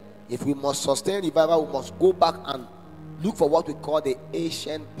you, if we must sustain revival, we must go back and look for what we call the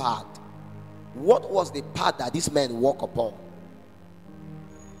ancient path. What was the path that these men walked upon?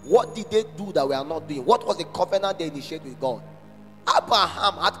 What did they do that we are not doing? What was the covenant they initiated with God?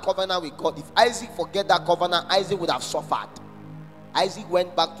 Abraham had covenant with God. If Isaac forget that covenant, Isaac would have suffered. Isaac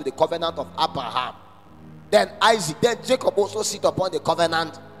went back to the covenant of Abraham. Then Jacob also sit upon the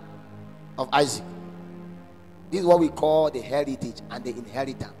covenant of Isaac. This is what we call the heritage and the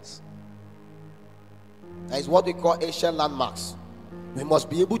inheritance. That is what we call ancient landmarks. We must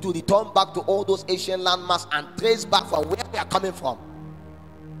be able to return back to all those ancient landmarks and trace back from where we are coming from.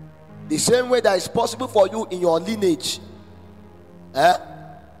 The same way that is possible for you in your lineage.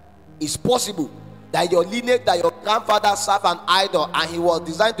 It's possible that your lineage, that your grandfather served an idol and he was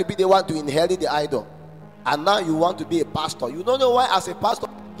designed to be the one to inherit the idol. And now you want to be a pastor. You don't know why as a pastor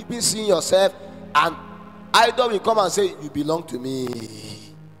you keep seeing yourself and idol will come and say, you belong to me.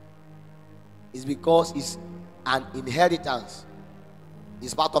 It's because it's an inheritance.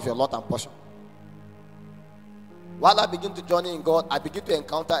 It's part of your lot and portion. While I begin to journey in God, I begin to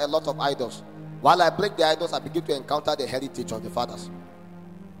encounter a lot of idols. While I break the idols, I begin to encounter the heritage of the fathers.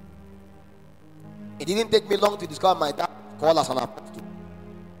 It didn't take me long to discover my dad called as an apostle.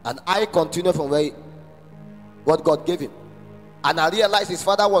 And I continued from what God gave him. And I realized his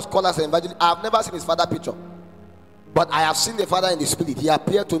father was called as an evangelist. I have never seen his father picture, but I have seen the father in the spirit. He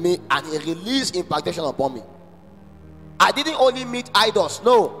appeared to me and he released impartation upon me. I didn't only meet idols.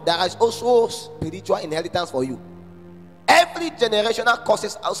 No, there is also spiritual inheritance for you. Every generational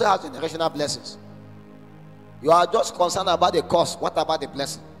curses also has generational blessings. You are just concerned about the curse. What about the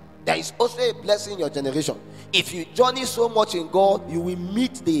blessing? There is also a blessing in your generation. If you journey so much in God, you will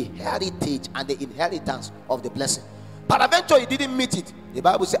meet the heritage and the inheritance of the blessing. But eventually you didn't meet it. The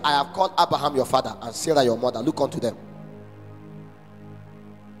Bible says, I have called Abraham your father and Sarah your mother. Look unto them.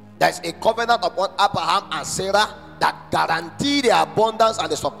 There is a covenant upon Abraham and Sarah that guarantee the abundance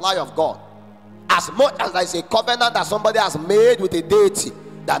and the supply of God. As much as there is a covenant that somebody has made with a deity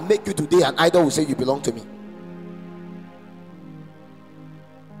that make you today an idol will say you belong to me.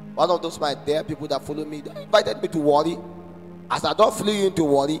 One of those my dear people that follow me, they invited me to worry. As I don't flew into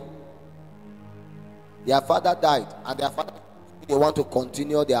worry, their father died and their father, they want to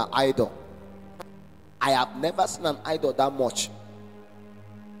continue their idol. I have never seen an idol that much.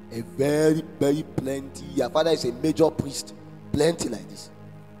 A very, very plenty. Your father is a major priest. Plenty like this.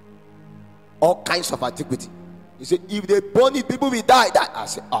 All kinds of antiquity. He said, if they burn it, people will die. I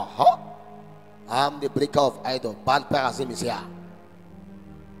said, I'm the breaker of idol. Bad parasm is here.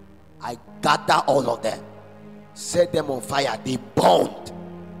 I gather all of them, set them on fire. They burned.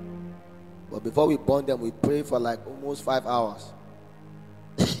 But before we burn them, we pray for like almost 5 hours.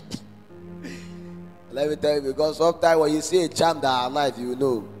 Let me tell you, because sometimes when you see a charm that are alive, you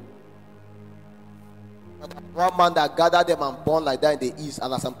know. One man that gathered them and burned like that in the east,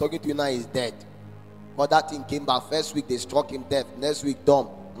 and as I'm talking to you now, he's dead. But that thing came back. First week they struck him dead. Next week dumb.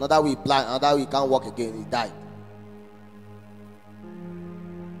 Another week blind. Another week can't walk again. He died.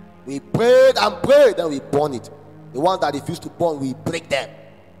 We prayed and prayed, then we burn it. The ones that refused to burn, we break them.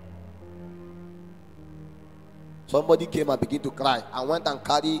 Somebody came and began to cry and went and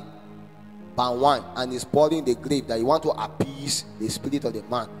carried palm wine and is pouring the grave that you want to appease the spirit of the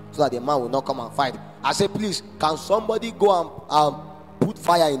man so that the man will not come and fight. I said, please, can somebody go and put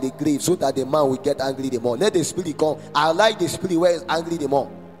fire in the grave so that the man will get angry the more? Let the spirit come. I like the spirit where it's angry the more.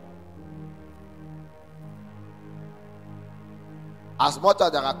 As much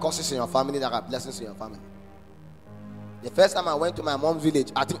as there are curses in your family, there are blessings in your family. The first time I went to my mom's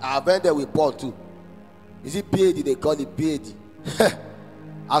village, I think I went there with Paul too. Is it PAD? They call it PAD.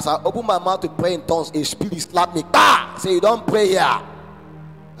 As I opened my mouth to pray in tongues, a spirit slapped me. Ah! Say, you don't pray here.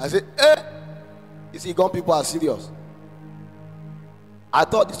 I said, You see, Gone people are serious. I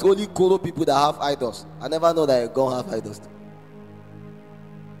thought it's only Koro people that have idols. I never know that Gone have idols too.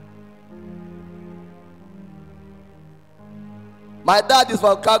 My dad is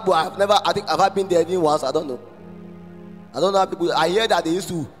from Kagbo. Have I been there even once? I don't know. I don't know how people. I hear that they used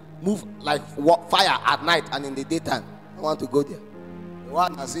to move like fire at night and in the daytime. I want to go there. The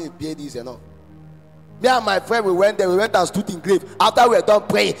one I see in PADs enough. Me and my friend, we went there. We went and stood in grave. After we were done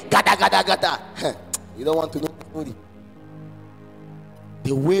praying, gada. You don't want to know the story.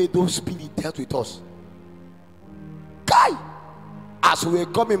 The way those spirits dealt with us. Guy, as we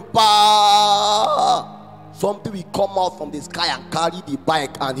were coming back. Something will come out from the sky and carry the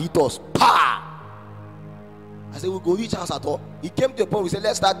bike and hit us. Pa! I said, we'll go reach us at all. He came to a point, we said,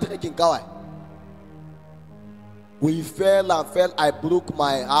 let's start trekking, Kawai. We fell and fell. I broke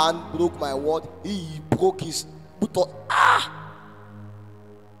my hand, broke my word. He broke his boot.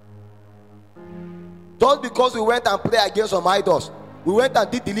 Just because we went and prayed against some idols, we went and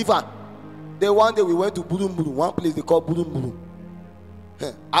did deliverance. Then one day we went to Burum, one place they call Burum.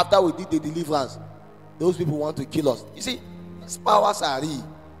 After we did the deliverance, those people want to kill us. You see, these powers are real.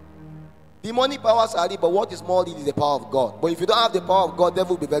 Demonic powers are real, but what is more real is the power of God. But if you don't have the power of God, the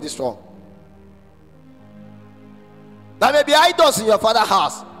devil will be very strong. There may be idols in your father's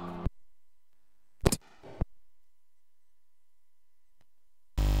house.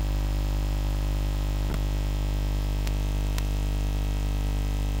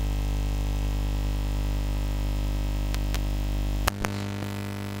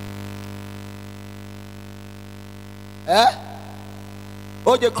 Eh?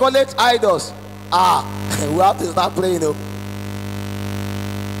 Oh, they call it idols. We have to start praying. The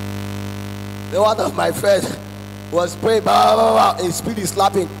one of my friends was praying, blah, blah, blah, blah. His spirit is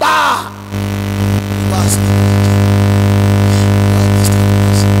slapping. Bah!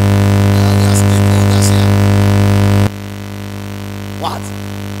 What?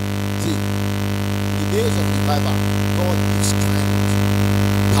 See, in the days of revival, God gives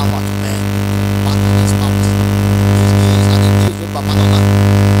strength, power to men, back against powers. Those days are the days when Babylon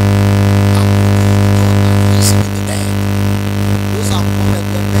and receiving the dead. Those are moments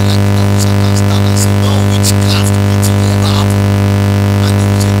when men like the Bible can stand and say, no witchcraft meeting will ever happen. And they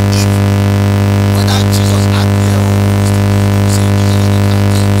will say, if whether Jesus appear or we say Jesus or he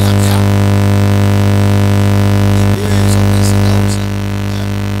appear, he appear. The days of the sinner will say,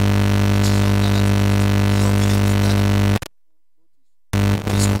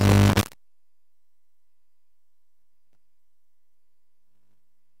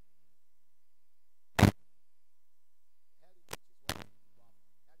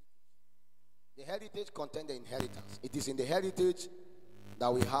 the heritage contains the inheritance. It is in the heritage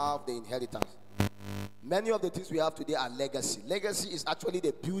that we have the inheritance. Many of the things we have today are legacy. Legacy is actually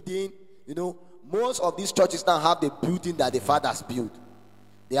the building. You know, most of these churches now have the building that the fathers built.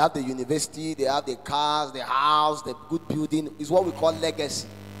 They have the university, they have the cars, the house, the good building. Is what we call legacy.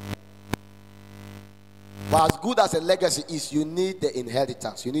 But as good as a legacy is, you need the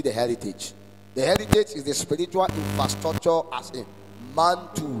inheritance. You need the heritage. The heritage is the spiritual infrastructure as a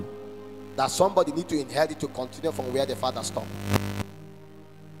mantle that somebody need to inherit to continue from where the father stopped.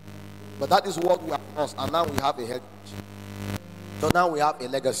 But that is what we have lost, and now we have a heritage. So now we have a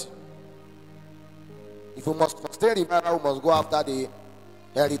legacy. If we must sustain revival, we must go after the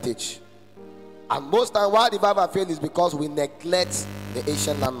heritage. And most time why revival fails is because we neglect the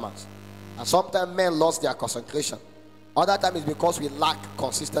ancient landmarks. And sometimes men lost their concentration. Other time is because we lack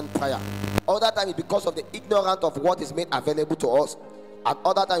consistent prayer. Other time is because of the ignorance of what is made available to us. And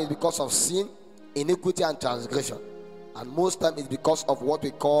other time is because of sin, iniquity, and transgression. And most time is because of what we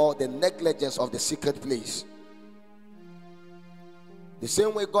call the negligence of the secret place. The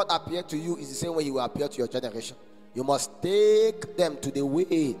same way God appeared to you is the same way he will appear to your generation. You must take them to the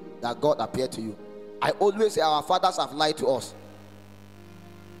way that God appeared to you. I always say our fathers have lied to us.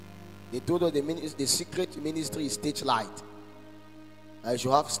 They told us the secret ministry is stage light. I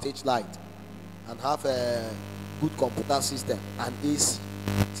should have stage light and have a good computer system and AC.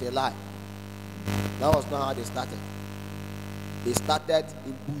 It's a lie. That was not how they started. They started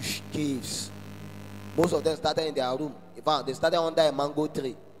in bush caves. Most of them started in their room. In fact, they started under a mango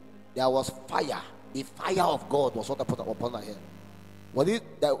tree. There was fire. The fire of God was what I put upon their head. When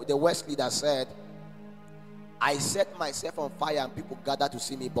the Wesley that said, I set myself on fire and people gathered to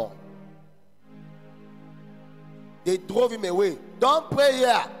see me burn. They drove him away. Don't pray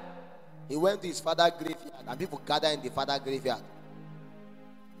here. He went to his father's graveyard and people gathered in the father's graveyard.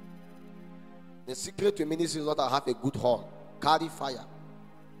 The secret to ministry is not to have a good horn. Carry fire.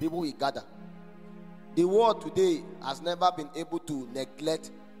 People will gather. The world today has never been able to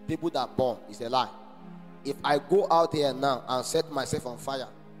neglect people that burn. It's a lie. If I go out here now and set myself on fire,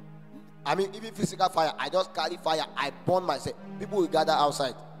 I mean even physical fire, I just carry fire, I burn myself. People will gather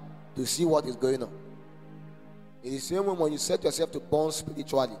outside to see what is going on. It is the same way when you set yourself to burn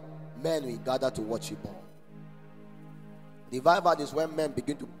spiritually, men will gather to watch you burn. Revival is when men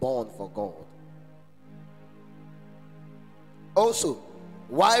begin to burn for God. Also,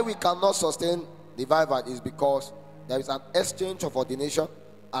 why we cannot sustain revival is because there is an exchange of ordination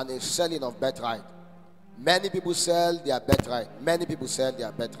and a selling of birthright. Many people sell their birthright. Many people sell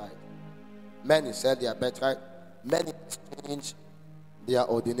their birthright. Many sell their birthright. Many exchange their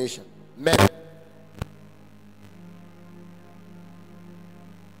ordination. Many.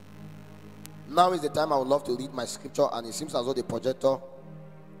 Now is the time I would love to read my scripture, and it seems as though the projector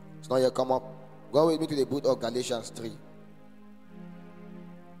is not yet come up. Go with me to the book of Galatians 3.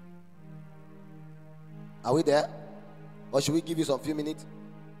 Are we there? Or should we give you some few minutes?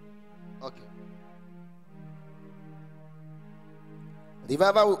 Okay.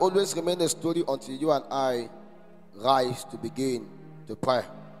 Revival will always remain a story until you and I rise to begin to pray.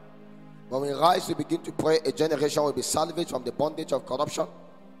 When we rise to begin to pray, a generation will be salvaged from the bondage of corruption.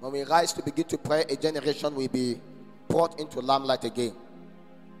 When we rise to begin to pray, a generation will be brought into limelight again.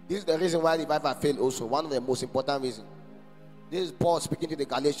 This is the reason why revival failed also. One of the most important reasons. This is Paul speaking to the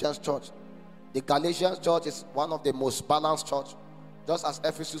Galatians church. The Galatians church is one of the most balanced church. Just as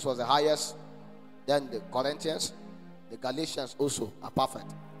Ephesus was the highest, then the Corinthians, the Galatians also are perfect.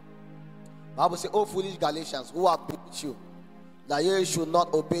 The Bible says, "Oh foolish Galatians, who have bewitched you, that ye should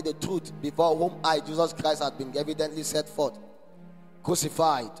not obey the truth, before whom I, Jesus Christ, had been evidently set forth,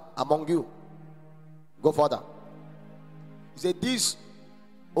 crucified among you. Go further. He said, this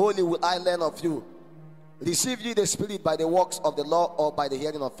only will I learn of you. Receive ye the Spirit by the works of the law, or by the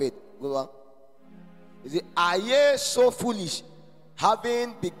hearing of faith? Go on. He said, are ye so foolish?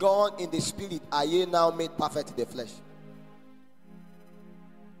 Having begun in the Spirit, are ye now made perfect in the flesh?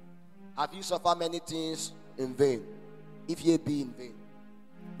 Have you suffered many things in vain, if ye be in vain?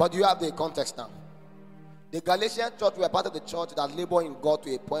 But you have the context now. The Galatian church were part of the church that labor in God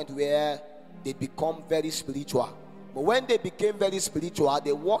to a point where they become very spiritual. But when they became very spiritual,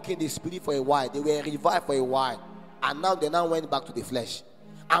 they walk in the Spirit for a while. They were revived for a while. And now they went back to the flesh.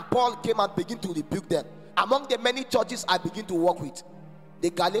 And Paul came and began to rebuke them. Among the many churches I begin to work with, the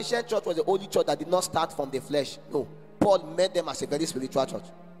Galatian church was the only church that did not start from the flesh. No, Paul met them as a very spiritual church.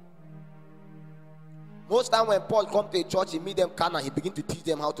 Most time when Paul come to a church, he meet them carnal. He begin to teach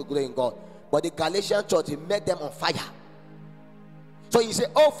them how to grow in God. But the Galatian church, he met them on fire. So he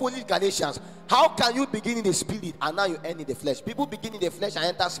said, oh foolish Galatians, how can you begin in the Spirit and now you end in the flesh? People begin in the flesh and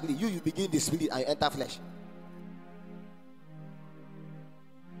enter Spirit. You begin in the Spirit and you enter flesh.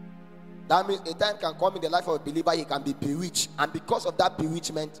 That means a time can come in the life of a believer, he can be bewitched. And because of that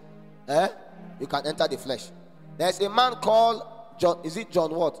bewitchment, you can enter the flesh. There's a man called John. Is it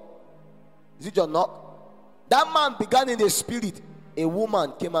John what? Is it John Knock? That man began in the Spirit. A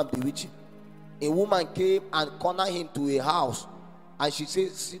woman came and bewitched him. A woman came and cornered him to a house. And she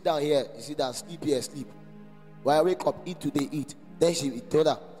said, sit down here. You sit down, sleep here, sleep. When I wake up, eat today, eat. Then she told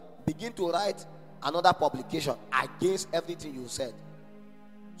her, begin to write another publication against everything you said.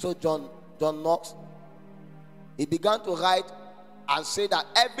 So John Knox, he began to write and say that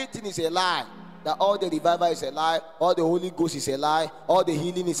everything is a lie. That all the revival is a lie. All the Holy Ghost is a lie. All the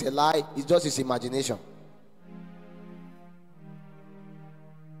healing is a lie. It's just his imagination.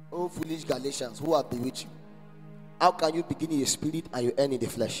 Oh, foolish Galatians, who are bewitched you? How can you begin in the Spirit and you end in the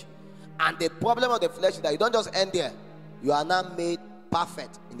flesh? And the problem of the flesh is that you don't just end there. You are now made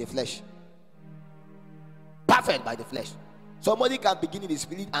perfect in the flesh. Perfect by the flesh. Somebody can begin in the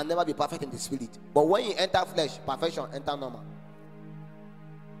Spirit and never be perfect in the Spirit. But when you enter flesh, perfection enter normal.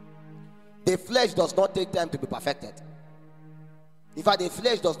 The flesh does not take time to be perfected. In fact, the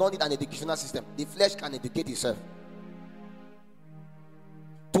flesh does not need an educational system. The flesh can educate itself.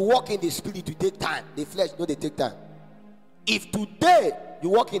 To walk in the Spirit, to take time. The flesh, no, they take time. If today you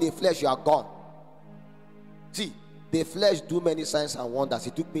walk in the flesh, you are gone. See, the flesh do many signs and wonders.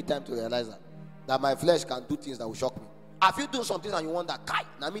 It took me time to realize that my flesh can do things that will shock me. Have you done something and you wonder, Kai,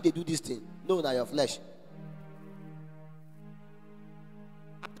 now me they do this thing? No, now your flesh.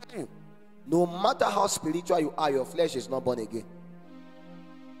 No matter how spiritual you are, your flesh is not born again.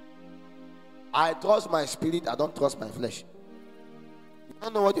 I trust my spirit, I don't trust my flesh. You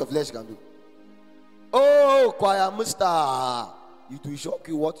don't know what your flesh can do. Oh, choir master. It will shock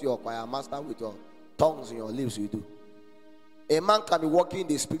you what your choir master with your tongues and your lips will do. A man can be walking in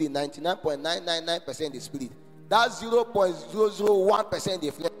the Spirit 99.999% in the Spirit. That 0.001% in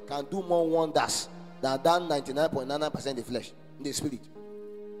the flesh can do more wonders than that 99.99% in the flesh, in the Spirit.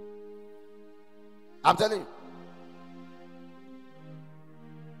 I'm telling you.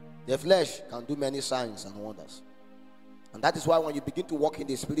 The flesh can do many signs and wonders. And that is why when you begin to walk in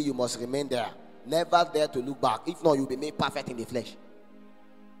the Spirit, you must remain there. Never dare to look back. If not, you'll be made perfect in the flesh.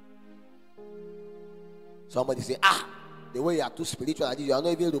 Somebody say, the way you are too spiritual, you are not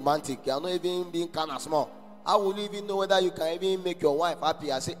even romantic. You are not even being kind of small. How will you even know whether you can even make your wife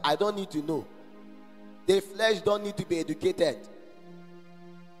happy? I say, I don't need to know. The flesh don't need to be educated.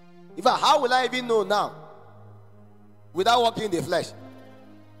 In fact, how will I even know now? Without walking in the flesh.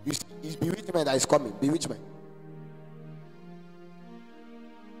 It's bewitchment that is coming. Bewitchment.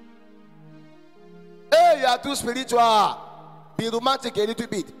 Hey, you are too spiritual. Be romantic a little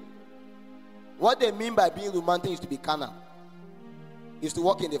bit. What they mean by being romantic is to be carnal. Is to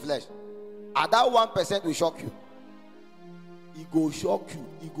walk in the flesh. And that 1% will shock you. It go shock you.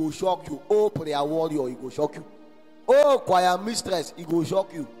 It go shock you. Oh, prayer warrior, it go shock you. Oh, choir mistress, it go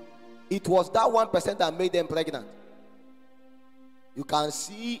shock you. It was that 1% that made them pregnant. You can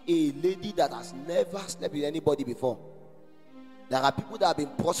see a lady that has never slept with anybody before. There are people that have been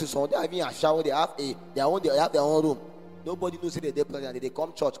prostitutes. They have even a shower. They have their own room. Nobody knows if they're pregnant. They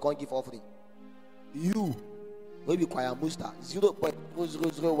come church, can't give offering. You, maybe choir muster,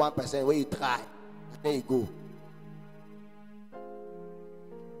 0.001% where you try. There you go.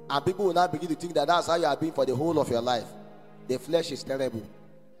 And people will now begin to think that that's how you have been for the whole of your life. The flesh is terrible.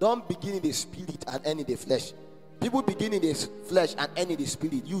 Don't begin in the Spirit and end in the flesh. People begin in the flesh and end in the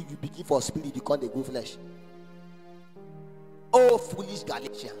Spirit. You begin for spirit, you can't go flesh. Oh, foolish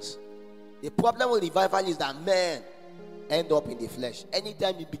Galatians. The problem with revival is that men end up in the flesh.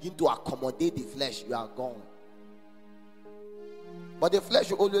 Anytime you begin to accommodate the flesh, you are gone. But the flesh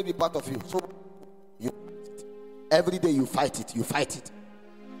will always be part of you. So you every day you fight it.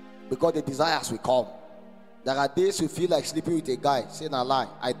 Because the desires will come. There are days you feel like sleeping with a guy, saying a lie,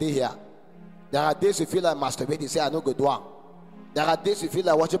 I did here. There are days you feel like masturbating, say I know go do am. There are days you feel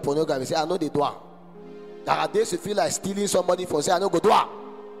like watching pornography, say I know they do am. There are days you feel like stealing somebody for, say I know go do am.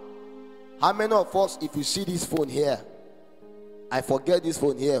 How many of us, if you see this phone here, I forget this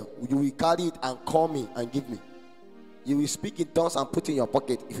phone here, you will carry it and call me and give me. You will speak in tongues and put it in your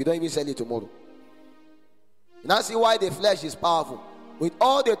pocket if you don't even sell it tomorrow. You now see why the flesh is powerful. With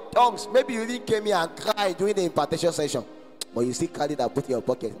all the tongues, maybe you even came here and cried during the impartation session, but you still carry it and put it in your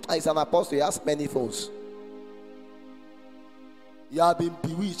pocket. As an apostle, he has many phones. You have been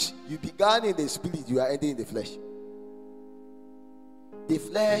bewitched. You began in the spirit, you are ending in the flesh. The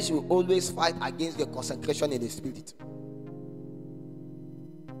flesh will always fight against the consecration in the spirit.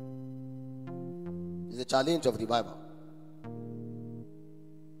 It's a challenge of the Bible.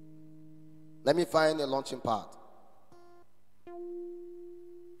 Let me find a launching part.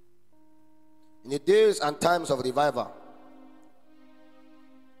 In the days and times of revival,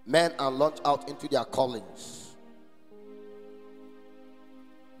 men are launched out into their callings.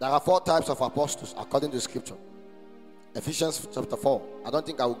 There are 4 types of apostles according to scripture. Ephesians chapter 4. I don't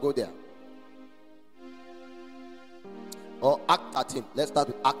think I will go there. Or Act 13. Let's start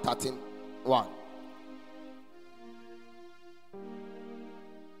with Act 13, 1.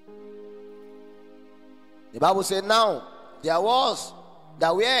 The Bible says, now there were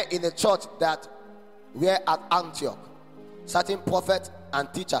in the church that were at Antioch certain prophets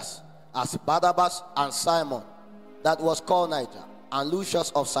and teachers, as Barnabas and Simon, that was called Niger, and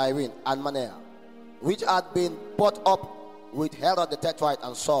Lucius of Cyrene and Manasseh, which had been brought up with Herod the Tetrarch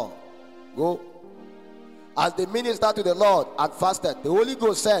and Saul. Go. As they ministered to the Lord and fasted, the Holy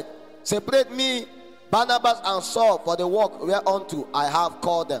Ghost said, separate me, Barnabas and Saul, for the work whereunto I have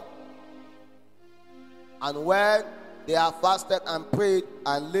called them. And when they have fasted and prayed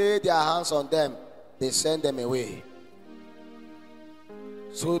and laid their hands on them, they sent them away.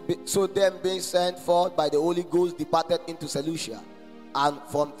 So them being sent forth by the Holy Ghost departed into Seleucia, and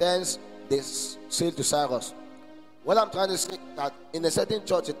from thence they sailed to Cyrus. What I'm trying to say is that in a certain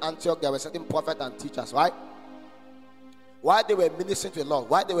church in Antioch, there were certain prophets and teachers, right? While they were ministering to the Lord,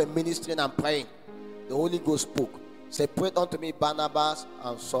 while they were ministering and praying, the Holy Ghost spoke. Separate unto me Barnabas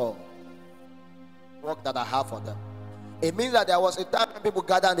and Saul. Work that I have for them. It means that there was a time when people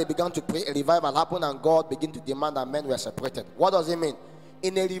gathered and they began to pray. A revival happened and God began to demand that men were separated. What does it mean?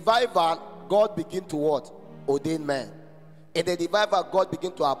 In a revival, God began to what? Ordain men. In a revival, God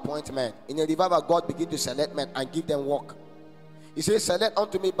began to appoint men. In a revival, God began to select men and give them work. He says, select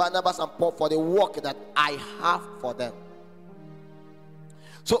unto me Barnabas and Paul for the work that I have for them.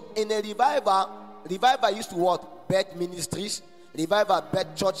 So in a revival used to what? Birth ministries. Revival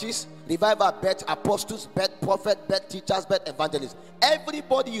birth churches. Revival birth apostles, birth prophets, birth teachers, birth evangelists.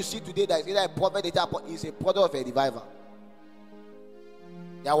 Everybody you see today that is either a prophet is a product of a revival.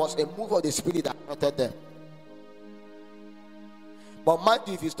 There was a move of the Spirit that entered them. But mind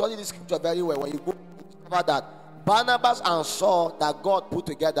you, if you study the scripture very well, when you go discover that Barnabas and Saul that God put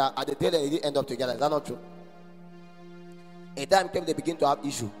together at the tail end, they didn't end up together. Is that not true? A time came they begin to have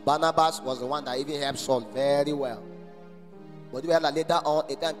issue. Barnabas was the one that even helped Saul very well. But we had that later on,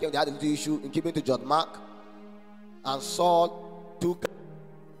 a time came they had a little issue in keeping to John Mark. And Saul took,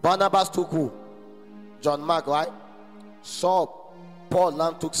 Barnabas took who? John Mark, right? Saul, Paul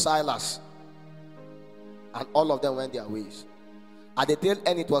now took Silas. And all of them went their ways. At the tail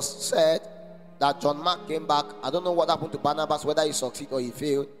end, it was said that John Mark came back. I don't know what happened to Barnabas, whether he succeeded or he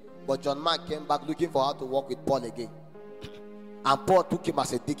failed. But John Mark came back looking for how to work with Paul again. And Paul took him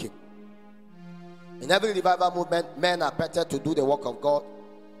as a deacon. In every revival movement, men are better to do the work of God.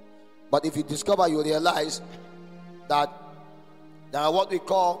 But if you discover, you realize that there are what we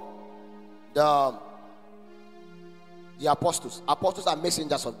call the apostles. Apostles are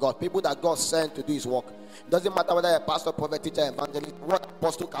messengers of God. People that God sent to do his work. It doesn't matter whether a pastor, prophet, teacher, evangelist. What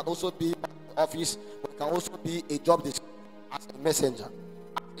apostle can also be office, but it can also be a job as a messenger,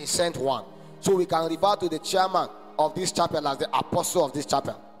 as a sent one. So we can refer to the chairman of this chapel as the apostle of this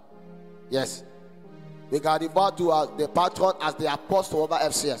chapel. Yes. We can refer to the patron as the apostle over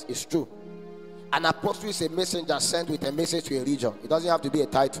FCS. It's true. An apostle is a messenger sent with a message to a region. It doesn't have to be a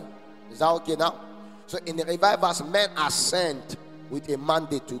title. Is that okay now? So in the revivals, men are sent with a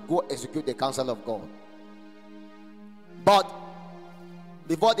mandate to go execute the counsel of God. But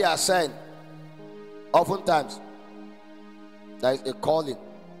before they are sent, oftentimes There is a calling.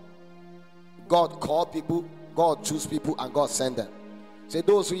 God call people, God choose people, and God send them. Say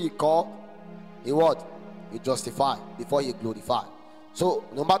those who He call, He what? He justify before He glorify. So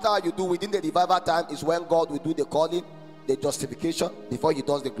no matter how you do, within the revival time is when God will do the calling, the justification, before He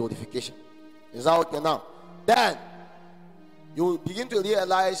does the glorification. Is that okay now? Then you will begin to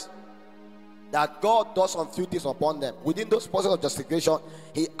realize that God does some few things upon them. Within those process of justification,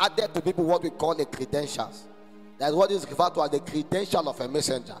 He added to people what we call the credentials. That's what is referred to as the credential of a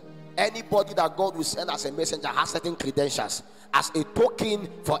messenger. Anybody that God will send as a messenger has certain credentials as a token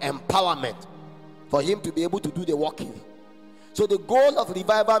for empowerment, for him to be able to do the working. So the goal of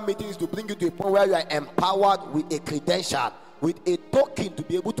revival meeting is to bring you to a point where you are empowered with a credential, with a token to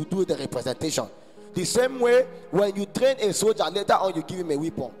be able to do the representation. The same way when you train a soldier, later on you give him a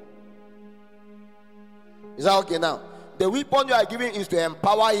weapon. Is that okay now? The weapon you are giving is to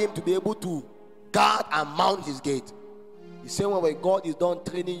empower him to be able to guard and mount his gate. The same way when God is done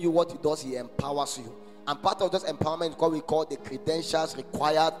training you, what He does, He empowers you. And part of this empowerment is what we call the credentials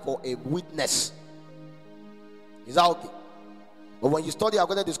required for a witness. Is that okay? But when you study, you're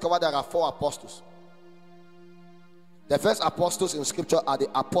going to discover there are 4 apostles. The first apostles in Scripture are the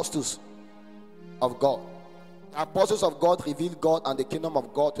apostles of God. The apostles of God reveal God and the kingdom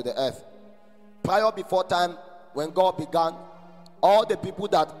of God to the earth. Prior before time, when God began, all the people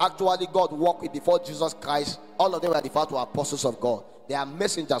that actually God walked with before Jesus Christ, all of them were referred to apostles of God. They are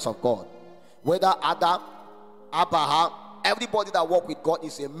messengers of God. Whether Adam, Abraham, everybody that walked with God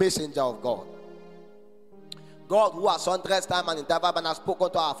is a messenger of God. God, who has hundreds times and in time and has spoken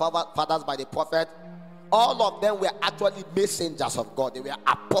to our fathers by the prophet, all of them were actually messengers of God. They were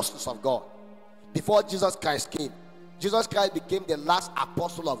apostles of God. Before Jesus Christ came, Jesus Christ became the last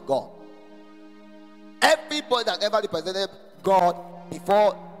apostle of God. Everybody that ever represented God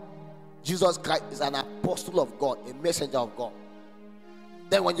before Jesus Christ is an apostle of God, a messenger of God.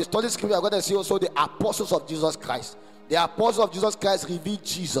 Then when you study Scripture, you're going to see also the apostles of Jesus Christ. The apostles of Jesus Christ revealed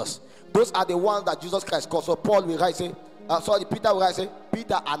Jesus. Those are the ones that Jesus Christ called. So Paul will write, say, Peter will write, say,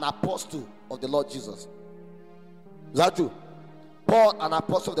 Peter, an apostle of the Lord Jesus. Is that true? Paul, an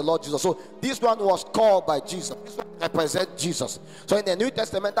apostle of the Lord Jesus. So this one was called by Jesus. This one represents Jesus. So in the New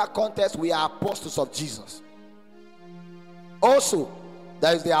Testamental context, we are apostles of Jesus. Also,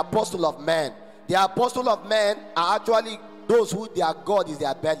 there is the apostle of men. The apostle of men are actually those who their God is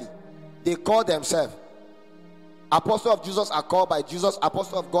their belly. They call themselves. Apostles of Jesus are called by Jesus.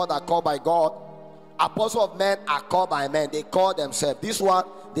 Apostles of God are called by God. Apostles of men are called by men. They call themselves. This one,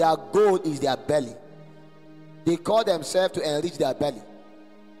 their goal is their belly. They call themselves to enrich their belly.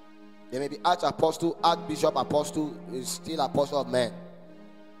 They may be archapostle, archbishop, apostle, is still apostle of men.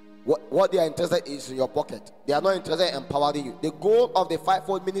 What they are interested in is in your pocket. They are not interested in empowering you. The goal of the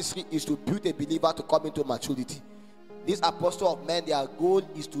fivefold ministry is to build a believer to come into maturity. This apostle of men, their goal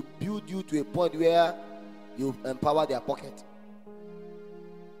is to build you to a point where you empower their pocket.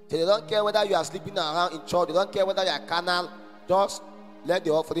 So they don't care whether you are sleeping around in church. They don't care whether you are carnal. Just let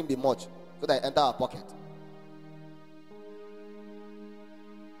the offering be much so that it enter our pocket.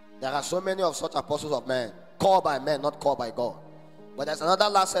 There are so many of such apostles of men, called by men, not called by God. But there's another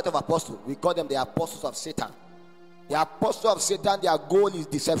last set of apostles. We call them the apostles of Satan. The apostles of Satan, their goal is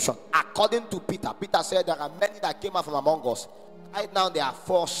deception. According to Peter, Peter said there are many that came out from among us. Right now they are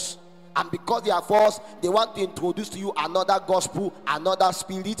false. And because they are false, they want to introduce to you another gospel, another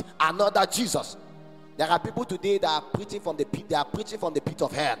spirit, another Jesus. There are people today that are preaching from the pit. They are preaching from the pit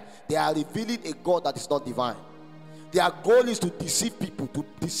of hell. They are revealing a God that is not divine. Their goal is to deceive people, to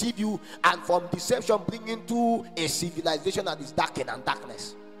deceive you, and from deception bring into a civilization that is darkened and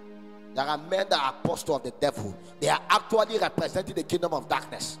darkness. There are men that are apostles of the devil. They are actually representing the kingdom of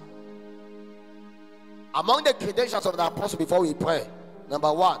darkness. Among the credentials of the apostle before we pray,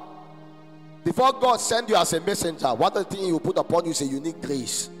 number one, before God sends you as a messenger, one of the things He will put upon you is a unique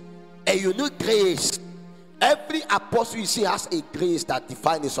grace. A unique grace. Every apostle you see has a grace that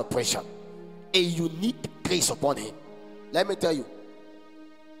defines his operation. A unique grace upon him. Let me tell you,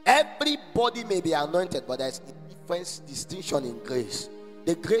 everybody may be anointed, but there's a different distinction in grace.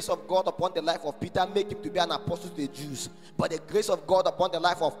 The grace of God upon the life of Peter make him to be an apostle to the Jews, but the grace of God upon the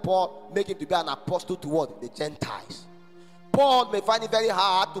life of Paul make him to be an apostle to what? The Gentiles. Paul may find it very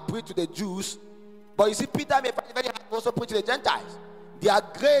hard to preach to the Jews, but you see, Peter may find it very hard to also preach to the Gentiles. Their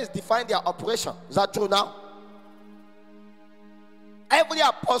grace defines their operation. Is that true now? Every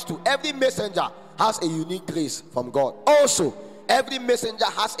apostle, every messenger has a unique grace from God. Also, every messenger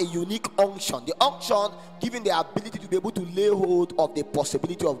has a unique unction. The unction giving the ability to be able to lay hold of the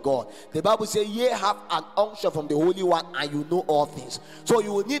possibility of God. The Bible says, ye have an unction from the Holy One and you know all things. So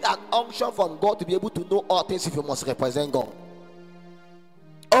you will need an unction from God to be able to know all things if you must represent God.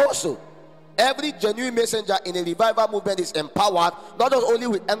 Also, every genuine messenger in a revival movement is empowered, not only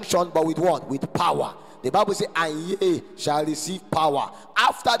with unction, but with what? With power. The Bible says, and ye shall receive power.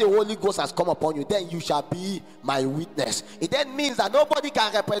 After the Holy Ghost has come upon you, then you shall be my witness. It then means that nobody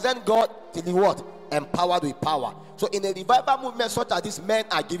can represent God till he what? Empowered with power. So in a revival movement such as this, men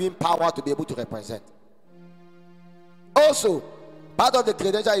are given power to be able to represent. Also, part of the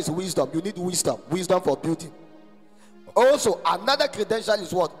credential is wisdom. You need wisdom. Wisdom for building. Also, another credential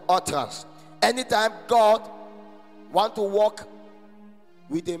is what? Utterance. Anytime God wants to walk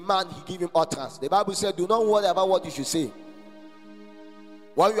with a man, he give him utterance. The Bible said, do not worry about what you should say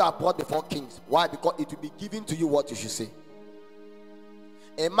when you are brought before kings. Why? Because it will be given to you what you should say.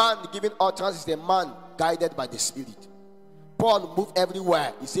 A man giving utterance is a man guided by the Spirit. Paul moved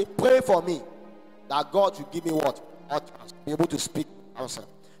everywhere. He said, pray for me that God should give me what? Utterance. Be able to speak answer.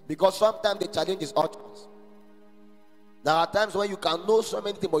 Because sometimes the challenge is utterance. There are times when you can know so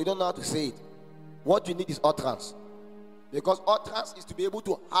many things, but you don't know how to say it. What you need is utterance. Because utterance is to be able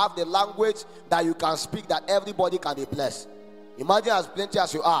to have the language that you can speak, that everybody can be blessed. Imagine as plenty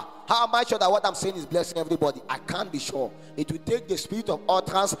as you are. How am I sure that what I'm saying is blessing everybody? I can't be sure. It will take the spirit of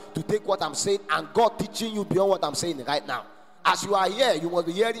utterance to take what I'm saying and God teaching you beyond what I'm saying right now. As you are here, you must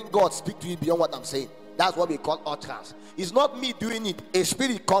be hearing God speak to you beyond what I'm saying. That's what we call utterance. It's not me doing it. A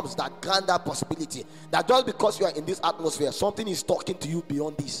spirit comes that grant that possibility. That just because you are in this atmosphere, something is talking to you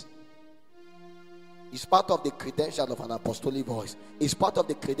beyond this. It's part of the credential of an apostolic voice. It's part of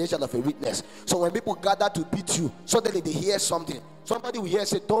the credential of a witness. So when people gather to beat you, suddenly they hear something. Somebody will hear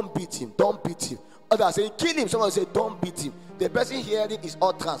say, don't beat him, don't beat him. Others say, kill him. Someone will say, don't beat him. The person hearing is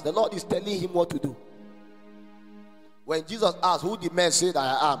utterance. The Lord is telling him what to do. When Jesus asked, who did men say that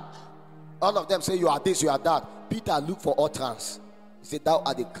I am? All of them say, you are this, you are that. Peter looked for utterance. He said, thou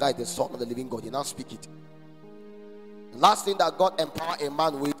art the Christ, the Son of the living God. He now speak it. The last thing that God empower a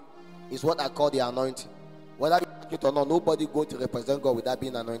man with is what I call the anointing. Whether you like it or not, nobody go to represent God without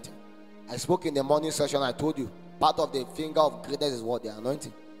being anointed. I spoke in the morning session. I told you part of the finger of greatness is what? The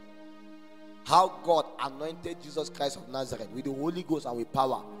anointing. How God anointed Jesus Christ of Nazareth with the Holy Ghost and with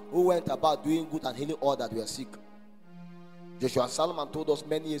power, who went about doing good and healing all that were sick. Joshua Solomon told us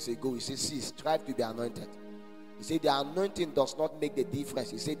many years ago, he said, see, strive to be anointed. He said the anointing does not make the difference.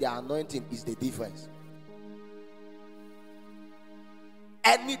 He said the anointing is the difference.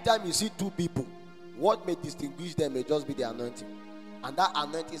 Anytime you see two people, what may distinguish them may just be the anointing. And that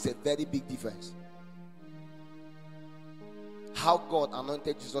anointing is a very big difference. How God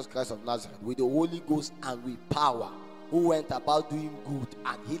anointed Jesus Christ of Nazareth with the Holy Ghost and with power, who went about doing good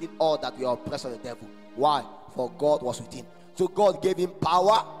and healing all that were oppressed of the devil. Why? For God was with him. So God gave him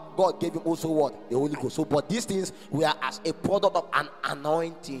power. God gave him also what? The Holy Ghost. So, but these things were as a product of an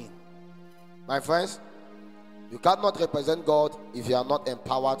anointing. My friends, you cannot represent God if you are not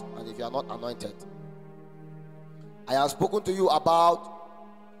empowered and if you are not anointed. I have spoken to you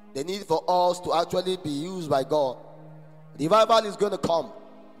about the need for us to actually be used by God. Revival is going to come.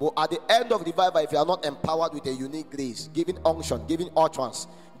 But at the end of revival, if you are not empowered with a unique grace, giving unction, giving utterance,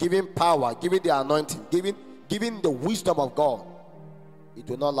 giving power, giving the anointing, giving the wisdom of God, it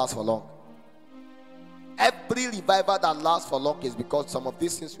will not last for long. Every revival that lasts for long is because some of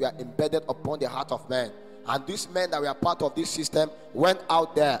these things were embedded upon the heart of man. And these men that were part of this system went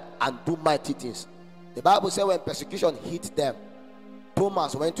out there and do mighty things. The Bible said when persecution hit them,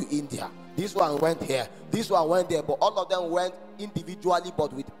 Thomas went to India. This one went here. This one went there. But all of them went individually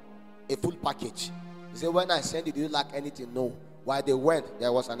but with a full package. He said, when I send you, do you lack anything? No. While they went,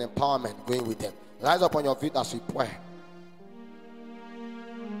 there was an empowerment going with them. Rise up on your feet as we pray.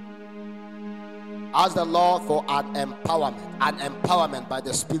 Ask the Lord for an empowerment by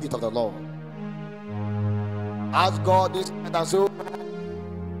the Spirit of the Lord. Ask God this and so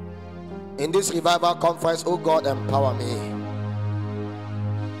in this revival conference, oh God, empower me.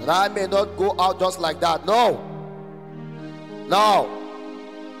 And I may not go out just like that. No.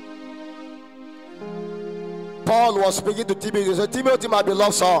 Paul was speaking to Timothy. He said, Timothy, my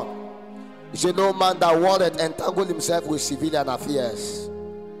beloved son. He said, no man that wanted entangle himself with civilian affairs.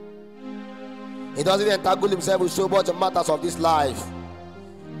 He doesn't entangle himself with so much matters of this life,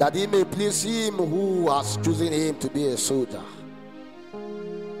 that he may please him who has chosen him to be a soldier.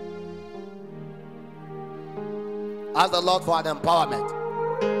 Ask the Lord for an empowerment.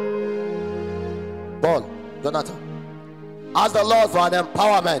 Paul, Jonathan. Ask the Lord for an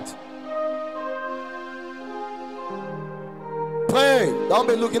empowerment. Pray. Don't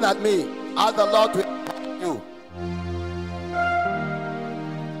be looking at me. Ask the Lord to empower you.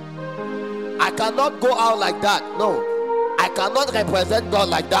 I cannot go out like that. No. I cannot represent God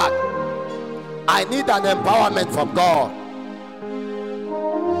like that. I need an empowerment from God.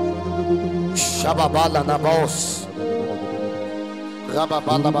 Shababala Nabos.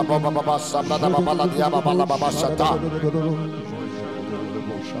 Rababala Baba Sabala Babala Diabala Baba Shata.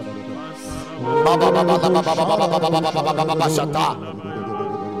 Baba Shata.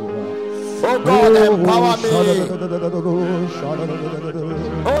 Oh God, empower me.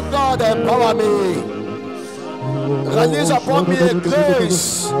 Oh God, empower me. Release upon me a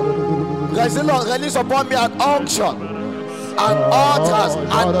grace. Release upon me an unction, an utterance,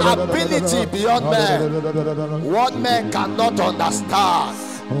 an ability beyond men. What men cannot understand.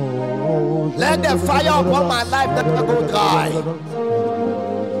 Let the fire upon my life never go dry.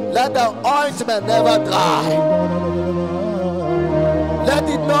 Let the ointment never dry. Let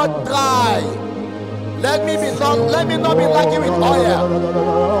it not dry. Let me not be lacking with oil.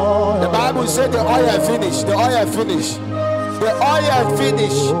 The Bible said the oil finished. The oil finished. The oil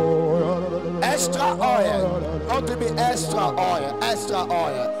finished. Extra oil. Not to be extra oil. Extra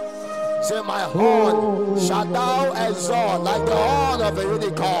oil. Say, my horn shall thou exalt like the horn of a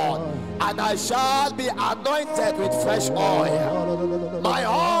unicorn, and I shall be anointed with fresh oil. My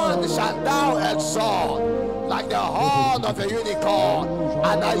horn shall thou exalt like the horn of a unicorn,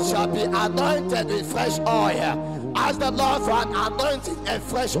 and I shall be anointed with fresh oil. Ask the Lord for an anointing and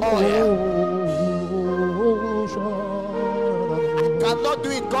fresh oil. I cannot do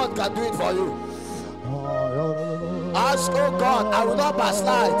it, God can do it for you. Ask, oh God, I will not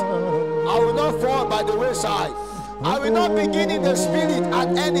backslide. I will not fall by the wayside. I will not begin in the spirit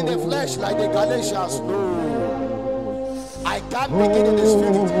and end in the flesh like the Galatians. No. I can't begin in the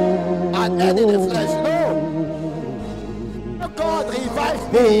spirit and end in the flesh. No. Oh God,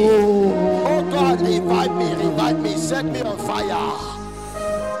 revive me. Oh God, revive me, revive me. Set me on fire.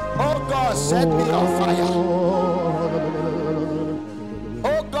 Oh God, set me on fire.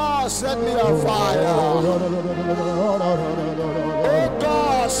 Oh God, set me on fire. Oh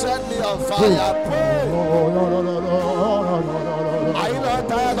God, set me on fire. Pray. Are you not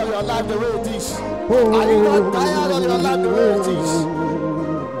tired of your life the way it is? Are you not tired of your life the way it is?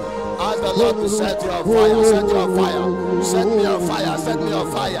 Ask the Lord to set you on fire. Set you on fire. Set me on fire. Set me on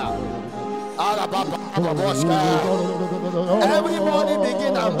fire. Everybody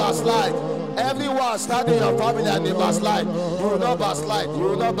begin and backslide. Everyone starting your family and they backslide. You will not backslide. You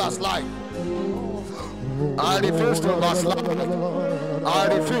will not backslide. I refuse to backslide. I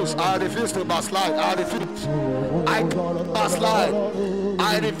refuse to backslide. I refuse. I backslide.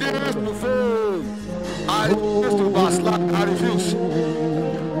 I refuse to fail. I refuse to backslide. I refuse.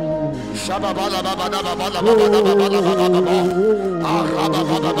 Shababala baba baba baba baba baba baba. Araba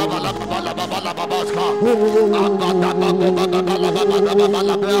baba baba baba baba baba. Akata baba baba baba baba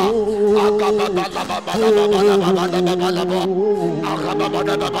baba. Akata baba baba baba baba baba. Araba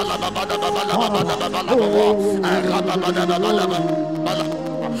baba baba baba baba baba. Araba baba baba baba.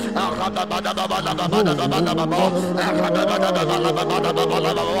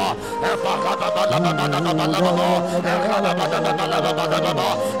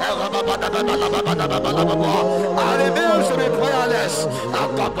 I refuse to be prayerless.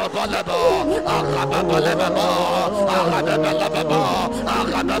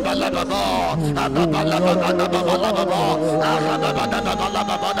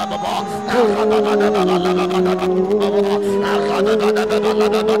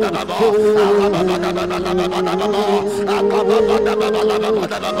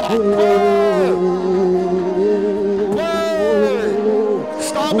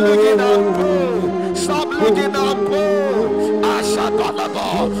 Stop looking up. Stop looking up.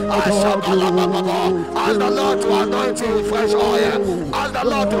 Ask the Lord to anoint you with fresh oil. Ask the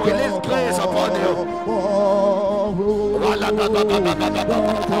Lord to release grace upon you. Oh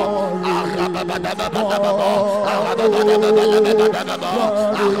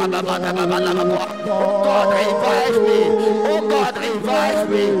God, revive me. Oh God, revive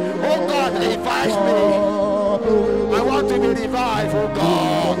me. Oh God, revive me. I want to be revived, oh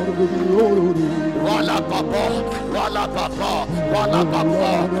God. Walla papa, walla papa, walla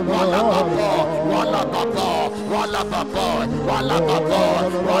papa, walla papa, walla papa, walla papa, walla papa,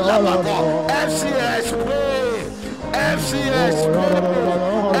 walla papa. FCS pray, FCS pray,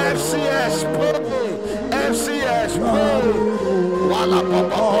 FCS pray, FCS pray. Walla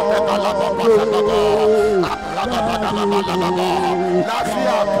papa, walla papa,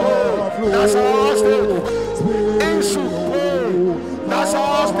 Lafia pray, that's all still. Insu pray, that's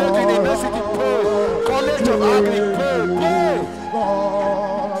all still. University pray, College of Agri pray, pray,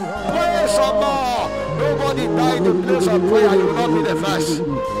 pray some more. Nobody died in place of prayer, you will not be the first.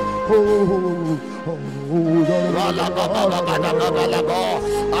 Oh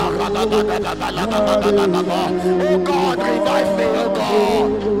God, revive me, oh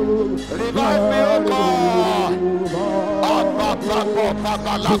God. Revive me, oh God.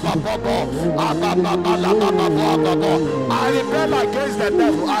 I rebel against the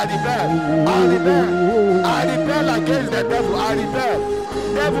devil. I rebel against the devil. I rebel.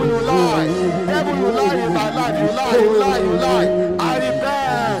 Devil, you lie. Devil, you lie in my life. You lie. I rebel.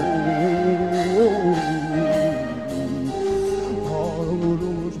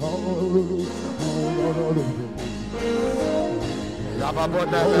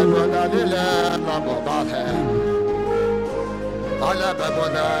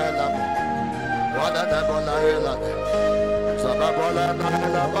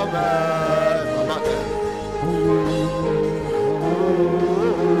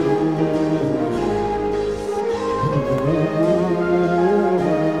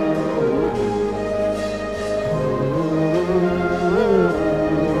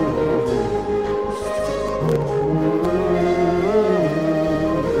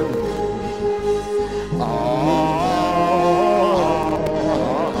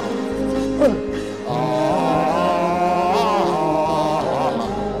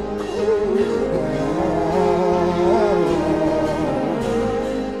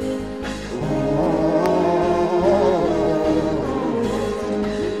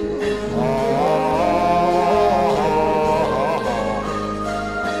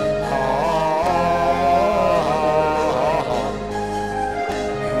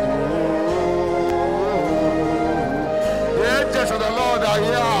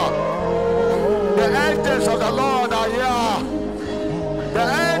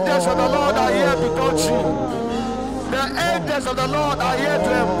 Of the Lord are here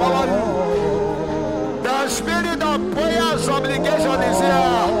to empower you. The spirit of prayer supplication is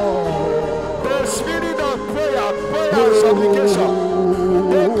here. The spirit of prayer supplication.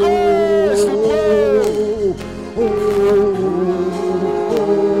 The grace to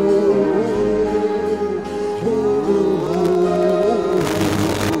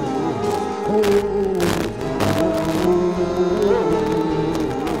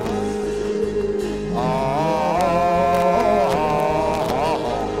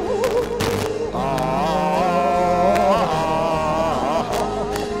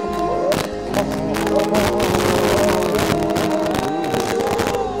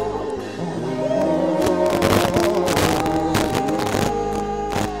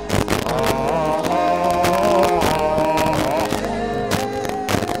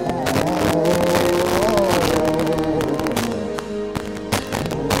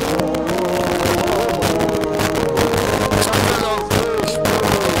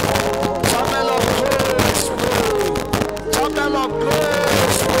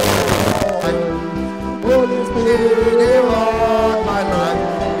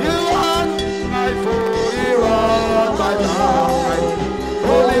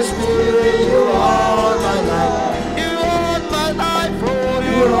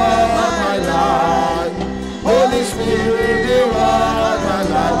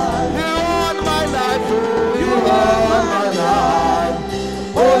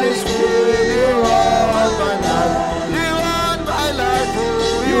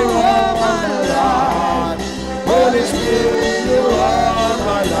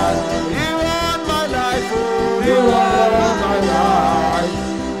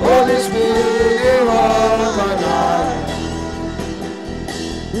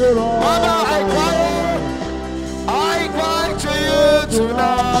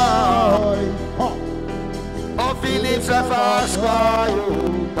Cephas, cry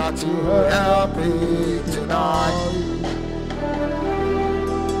you that you help me tonight.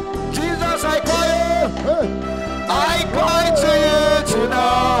 Jesus, I cry to you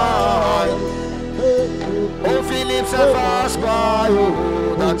tonight. Oh, Philip Cephas, cry you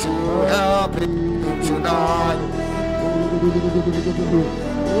that you help me tonight.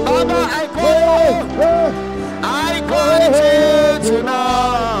 Mama, I cry to you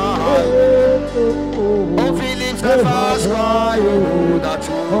tonight. Oh, Philip Cephas, cry you that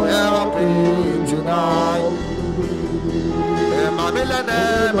you help me tonight.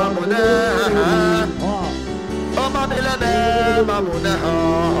 Oh, my millionaire, Mamuna,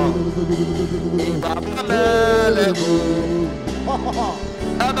 Ibaba Melegu,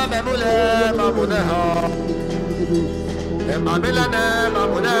 Abba Memule, Mamuna, my millionaire,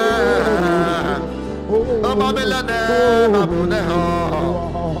 Mamuna, oh, my millionaire, Mamuna,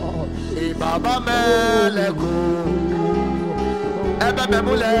 Ibaba Melegu, Abba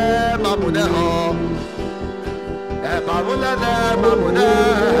Memule, Mamuna,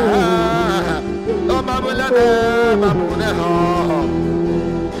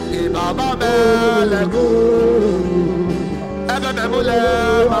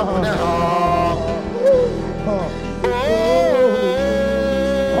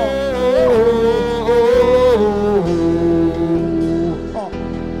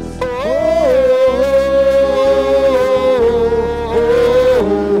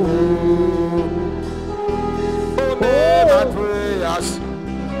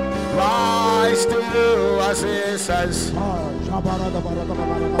 Rise to you as it says.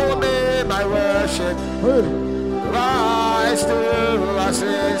 Obey my worship. Rise to you as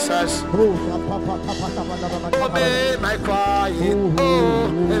it says. Obey my crying. Oh,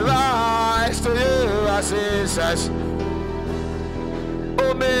 rise to you as it says.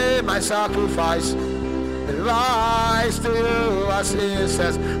 Obey my sacrifice. Rise to you as it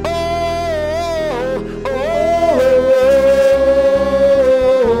says.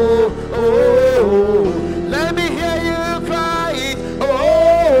 Let me hear you cry.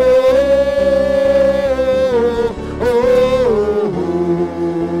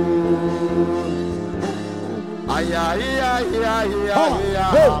 Ay, ay, ay, ay, ay,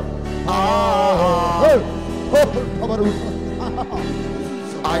 ay.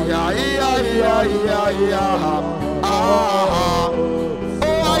 Ay, ay, ay, ay, ay,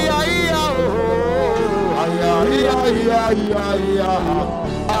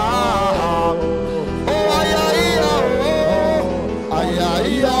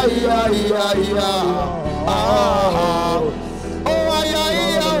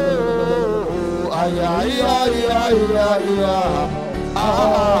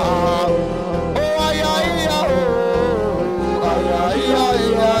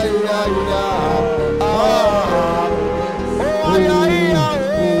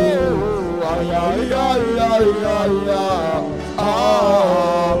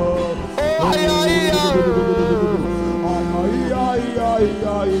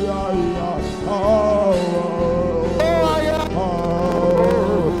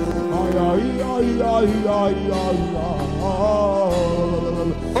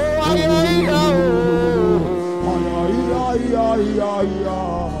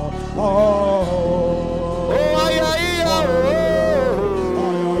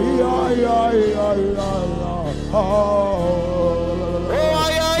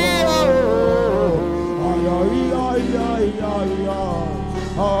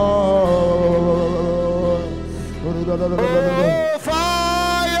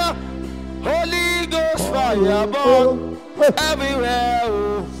 Fire, Holy Ghost fire burn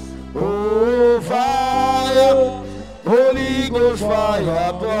everywhere. Oh, fire, Holy Ghost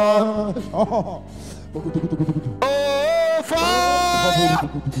fire burn. Oh, fire,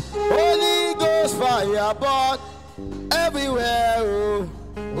 Holy Ghost fire burn everywhere.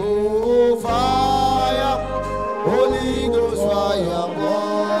 Oh, fire, Holy Ghost fire burn.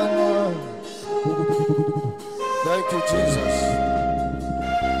 Thank you, Jesus.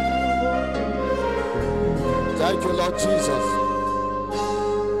 Thank you, Lord Jesus.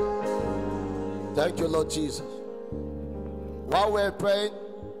 Thank you, Lord Jesus. While we're praying,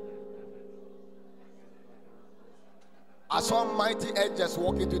 I saw mighty angels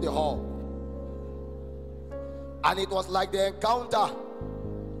walk into the hall. And it was like the encounter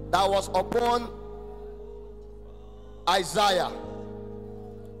that was upon Isaiah.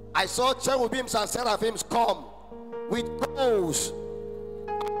 I saw cherubims and seraphims come with coals.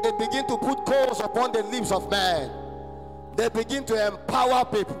 They begin to put coals upon the lips of man. They begin to empower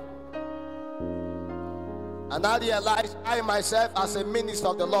people. And I realized I myself as a minister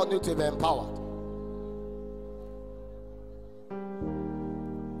of the Lord need to be empowered.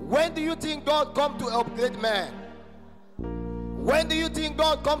 When do you think God come to upgrade man? When do you think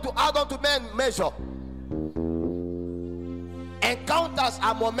God come to add on to man measure? Encounters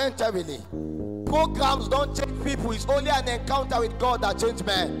are momentarily. Programs don't change people. It's only an encounter with God that changes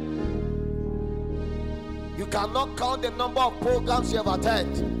man. You cannot count the number of programs you have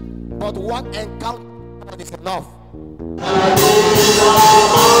attended, but one encounter is enough.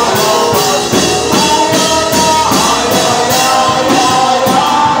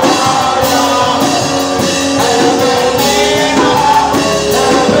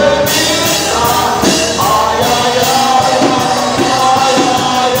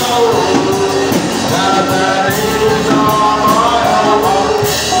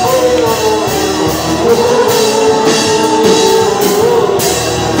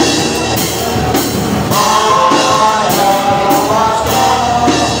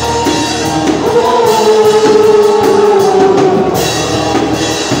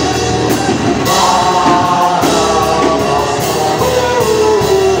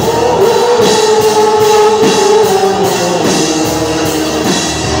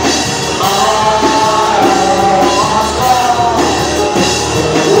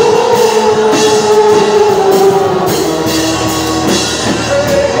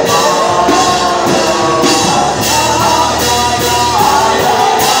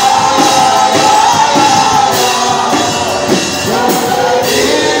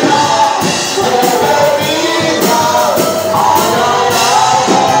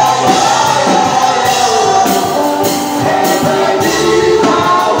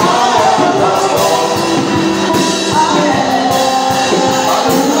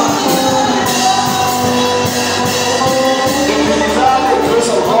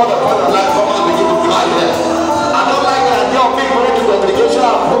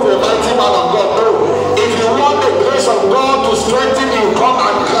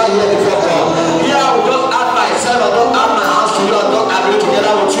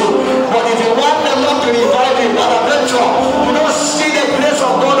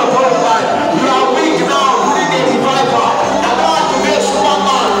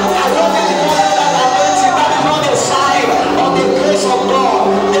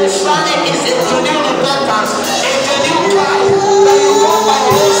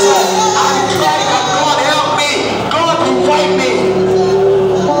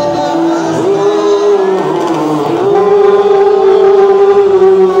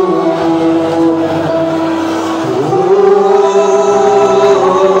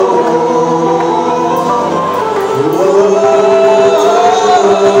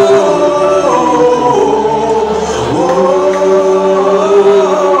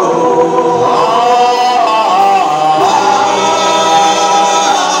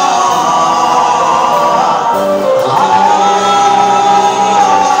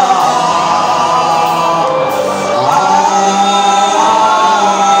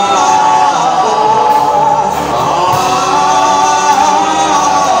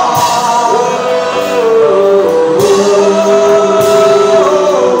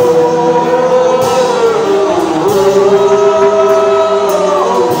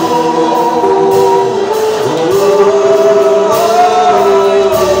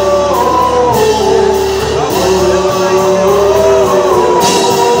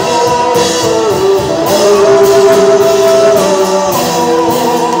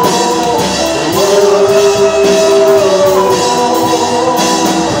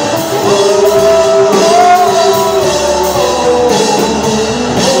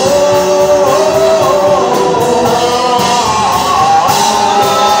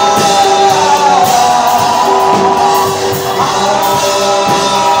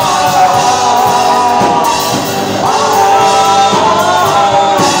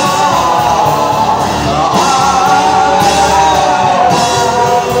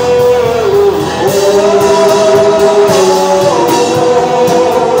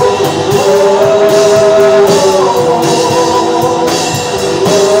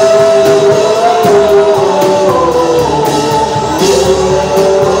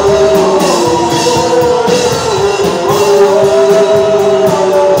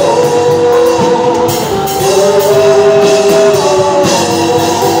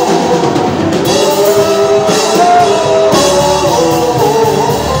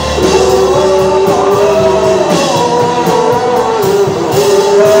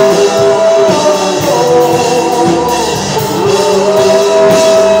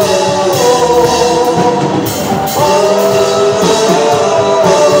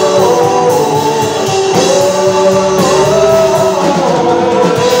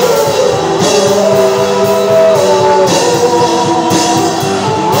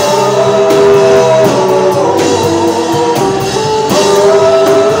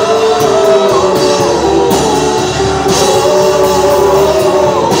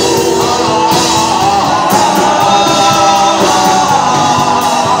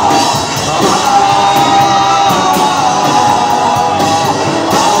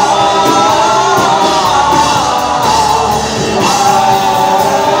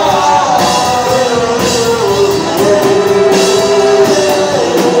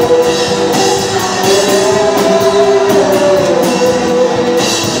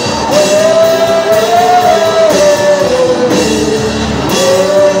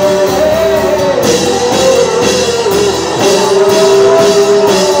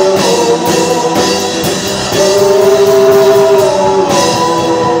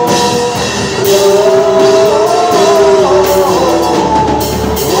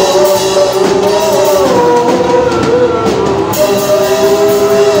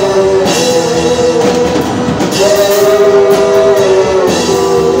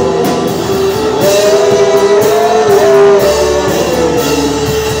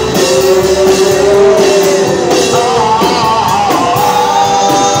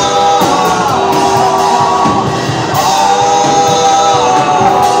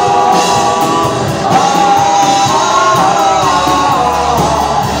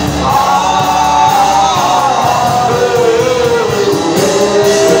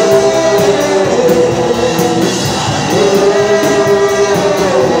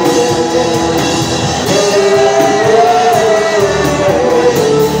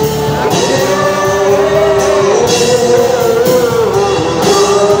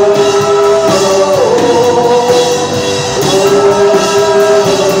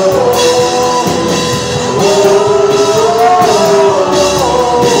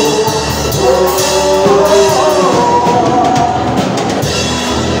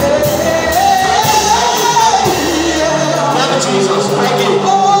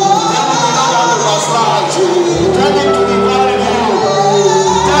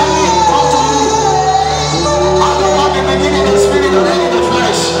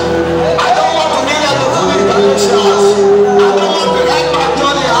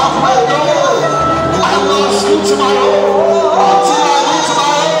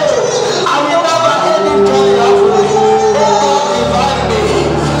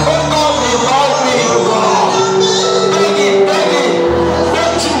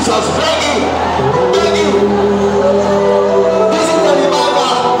 Jesus, beg you, beg you. This is the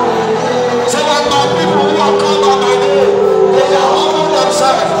reminder. Say that my people who are called by my name, they shall humble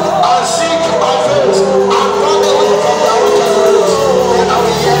themselves and seek my face and turn away from their wicked ways. Then I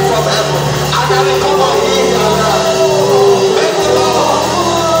will hear from heaven and I will come and heal their land. Make the Lord.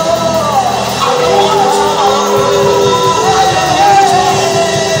 I don't want to stop around. I don't want to stop.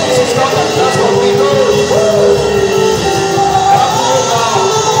 This is not the place for me. No. Come to me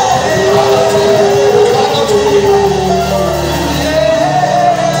now.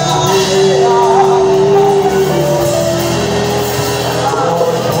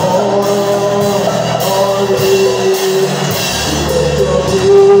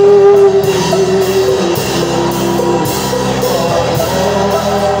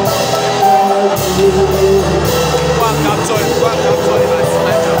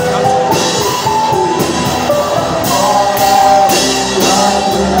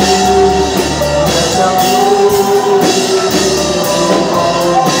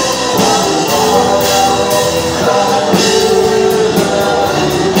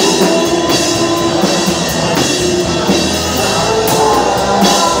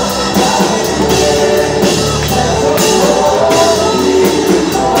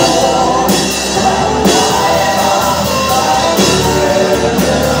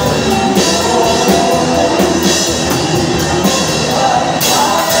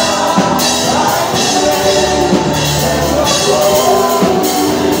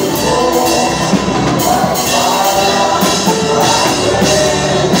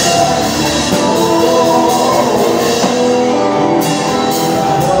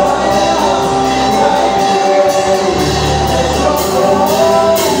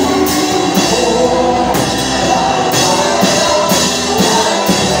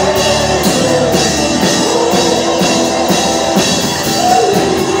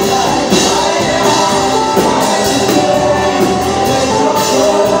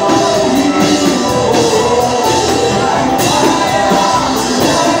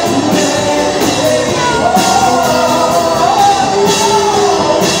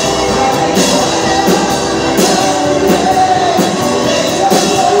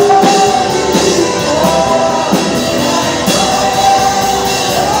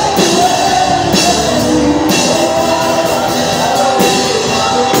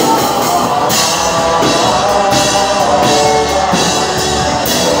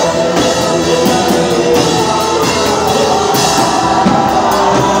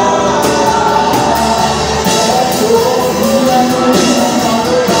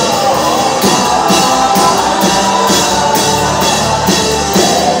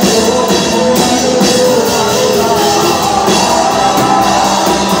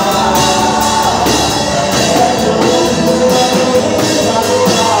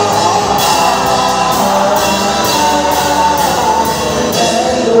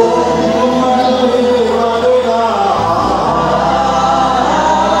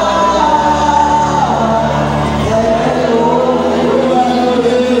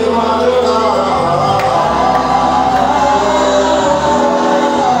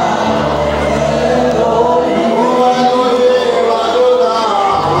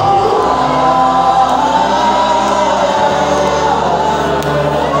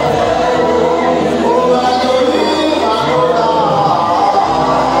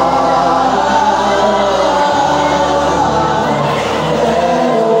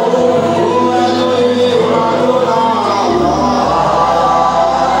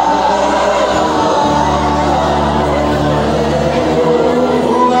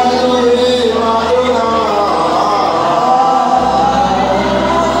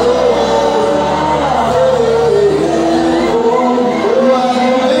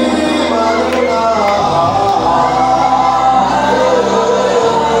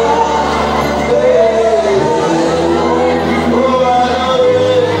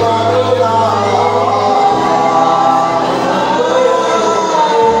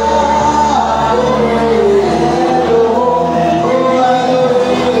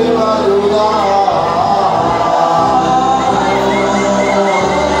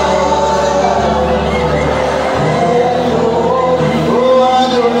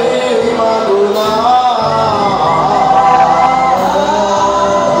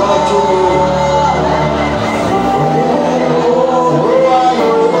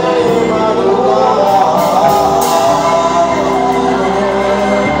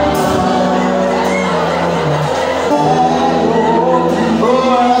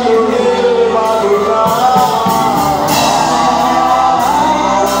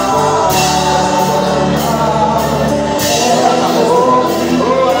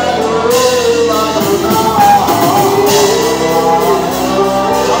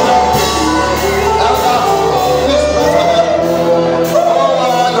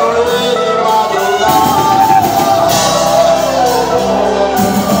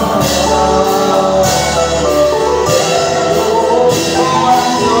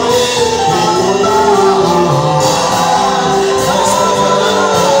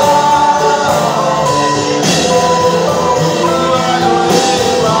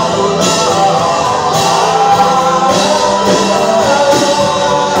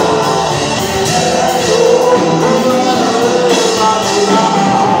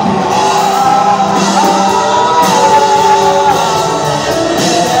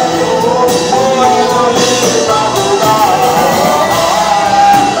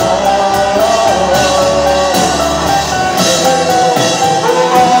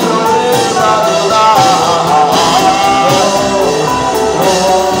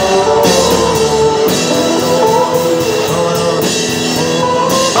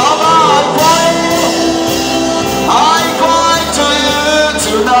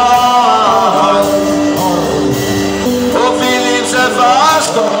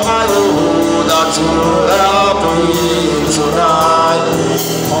 that you help me tonight.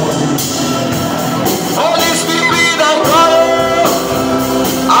 Holy Spirit, I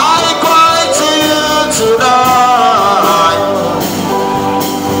cry to you tonight.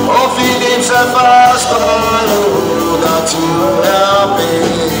 Oh, Philip Cephas, that you help me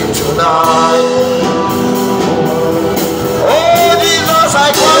tonight. Oh, Jesus, I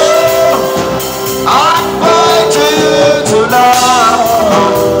cry to you tonight.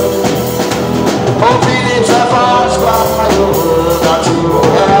 Oh, Philip Cephas, that you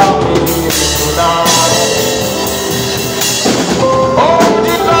help me tonight. Oh,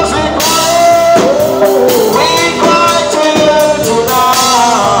 Jesus, we cry to you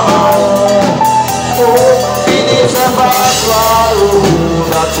tonight. Oh, Philip Cephas,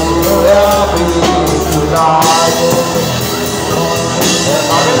 that you help me tonight.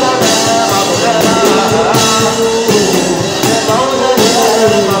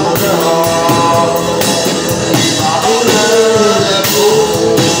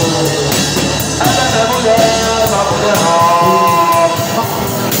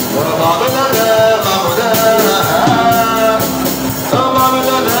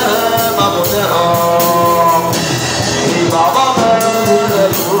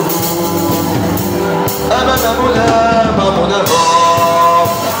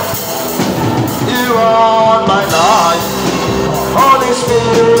 You are my life, Holy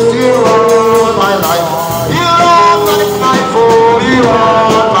Spirit, you are my life. You are my life, oh, you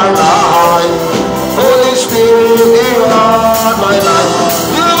are my life. Holy Spirit, you are my life.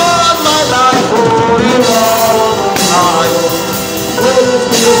 You are my life, oh, you are my life. Holy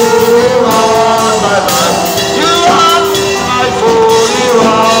Spirit, you are my life. You are my life, oh, you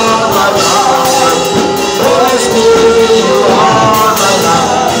are my life. Holy Spirit, you are my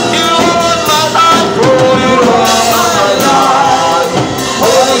life. You are my life, oh, you are my life.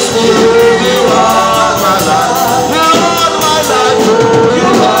 Holy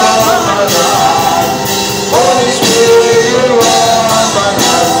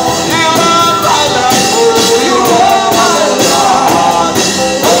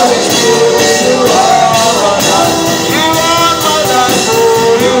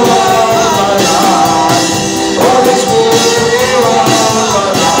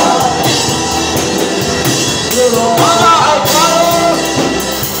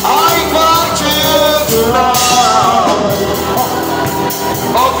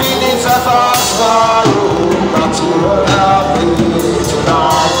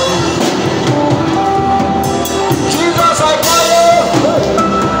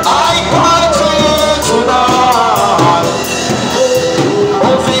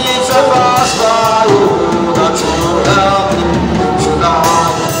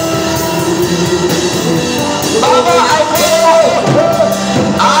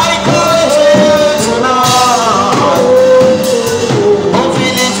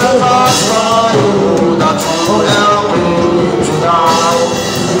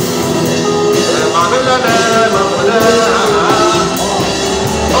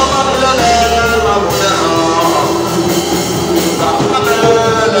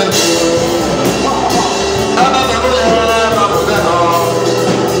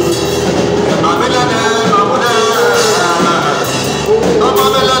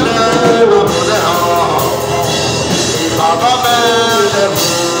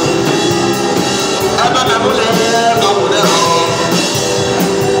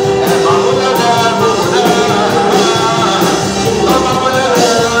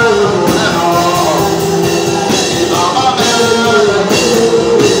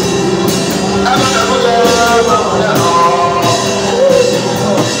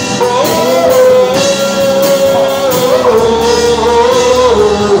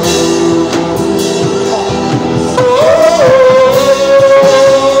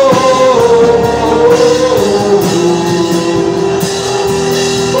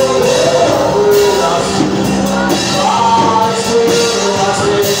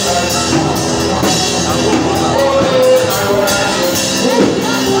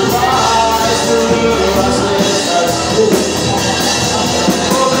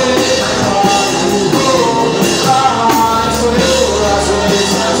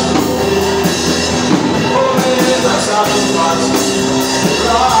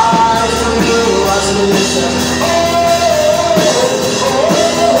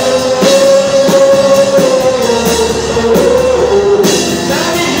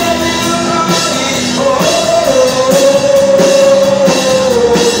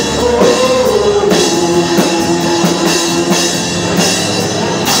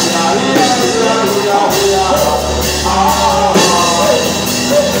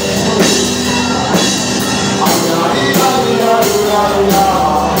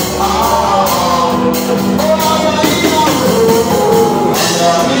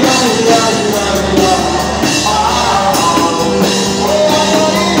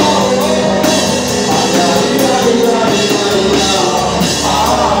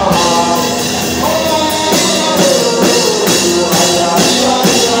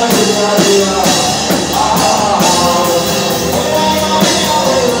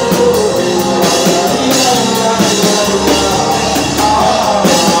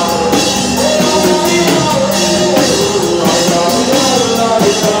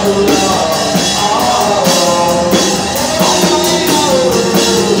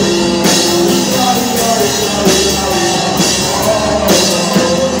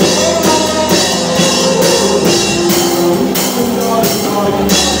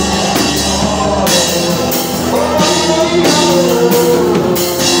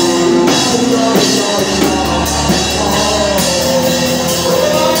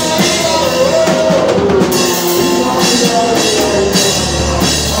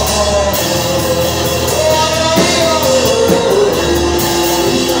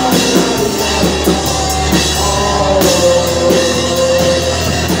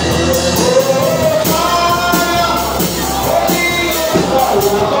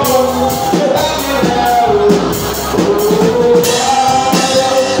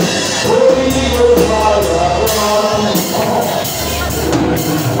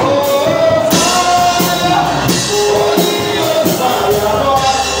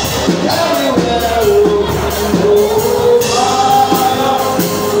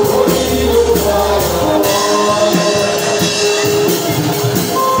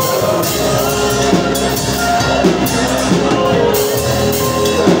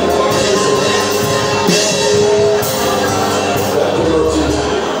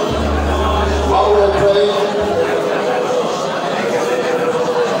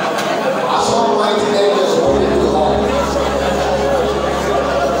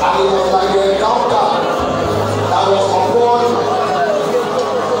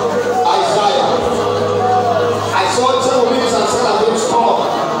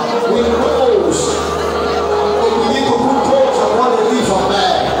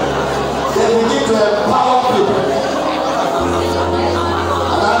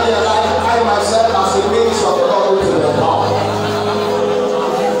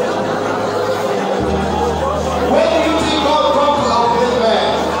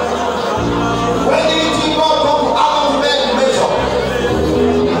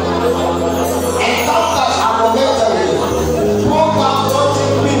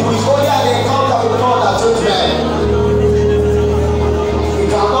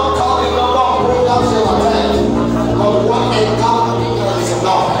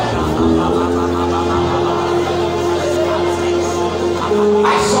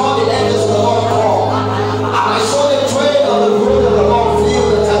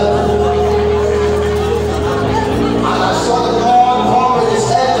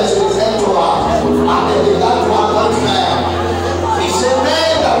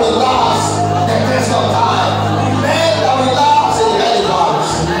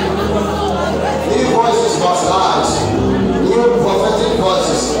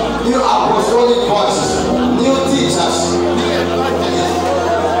new apostolic voices, new teachers.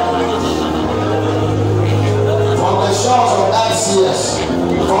 From the shores of FCS,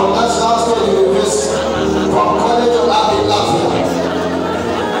 from National State University, from College of Art in Latvia.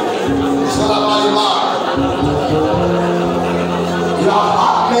 It's not about the man. You have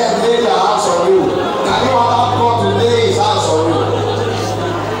had men lay their hands on you. Can you allow God to lay his hands on you?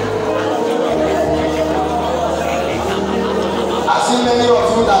 I see many of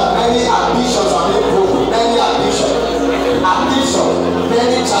you that many ambitions are being broken. Many ambitions,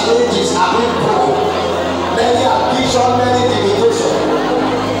 many challenges are being broken. Many ambition, many limitation.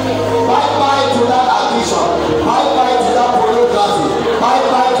 Bye-bye to that ambition. Bye-bye to that pornography.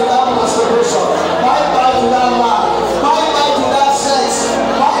 Bye-bye to that masturbation. Bye-bye to that lie. Bye-bye to that sex.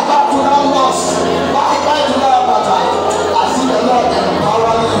 Bye-bye to that lust. Bye-bye to that appetite. I see the Lord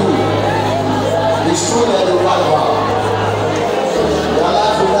empowering you. It's true that you fight well. Your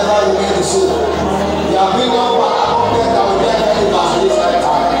life will never remain the same. You have been one among them that will get any past this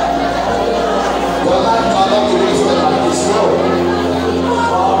lifetime. Your life cannot be wasted like this. No.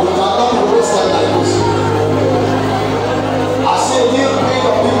 You cannot be wasted like this. I see a new breed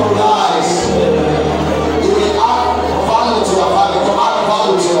of people rise. You will add value to your family, to add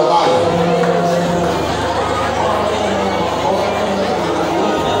value to your life.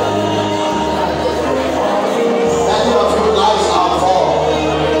 Many of you rise and fall.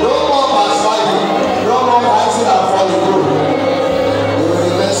 No more backsliding. No more rising and falling. You will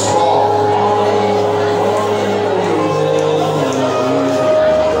remain strong.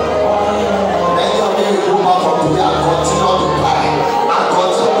 Many of you will move out from today and continue to cry and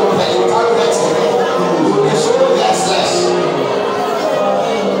continue to pray. You can't get it. You will be so restless.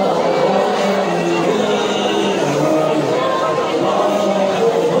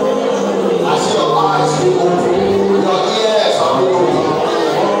 I see your eyes being open, your ears are being open,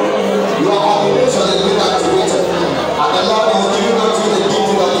 your ordination is being activated, and the Lord is giving unto you the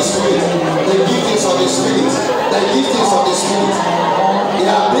gifting of the Spirit, the giftings of the Spirit, the giftings of the Spirit, the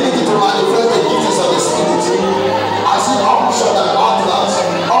ability to manifest the giftings of the Spirit. I see unction and utterance,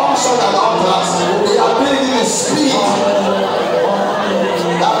 the ability to speak,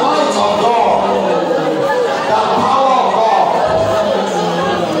 the light of God, the power of God.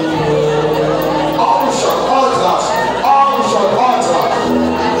 Unction, utterance,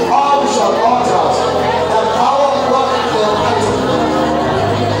 the power of God, the light,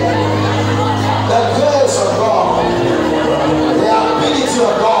 the grace of God, the ability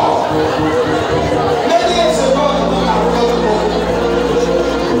of God. Many years ago,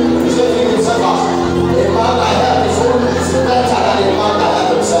 he said in Cephas, a man I have his own is better than a man I have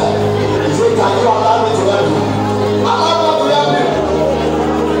himself. He said, can you allow me to help you? Allow God to help you.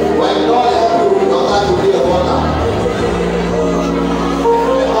 When God help you, you don't have to be a wonder.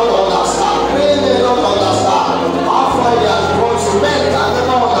 Don't understand. Many don't understand. How far he has brought you. Men can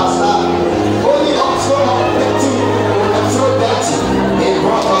never understand. Only up so dirty and so dirty, he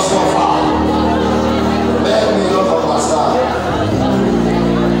brought us so far. Men may not understand.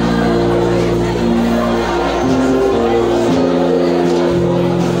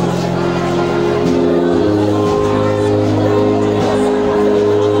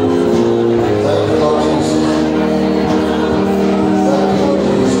 Thank you, Lord Jesus. Thank you,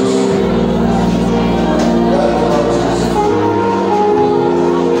 Lord Jesus. Thank you, Lord Jesus.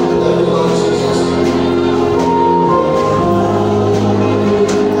 Thank you, Lord Jesus.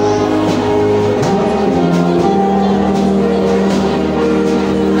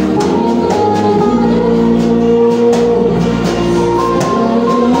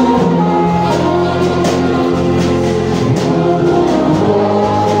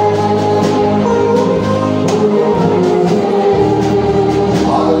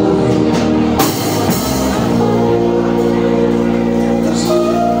 Hallelujah.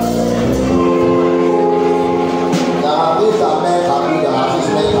 There are things that men can do that at least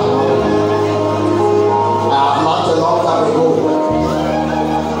men cannot do. I have learned a long time ago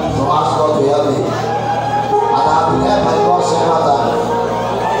to ask God to help me. And I have been helped by God several times.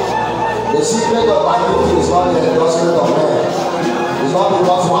 The secret of my victory is not the endorsement of men. It's not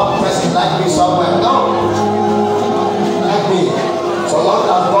because one person like me somewhere. No. Like me. So long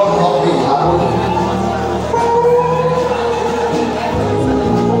as God help me, I will.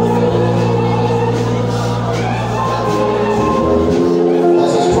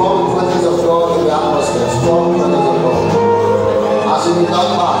 There's a strong presence of God in the atmosphere. Strong presence of God. As in the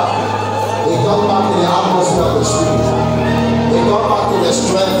young man, he got back to the atmosphere of the Spirit. He got back to the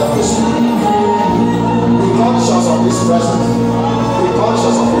strength of the Spirit. Be conscious of His presence. Be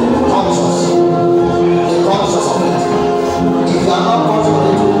conscious of it. Be conscious. Be conscious of it. If you are not conscious of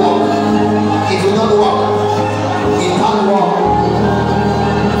it, you will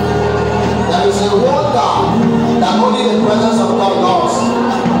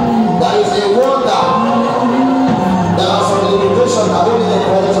the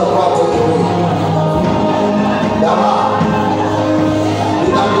presence of God take away. Never. We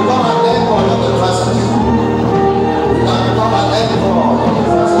can become an endpoint of the presence. We can become an endpoint of the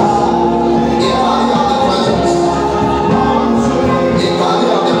presence. A carrier of the presence. A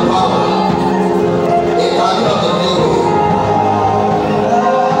carrier of the power. A carrier of the glory.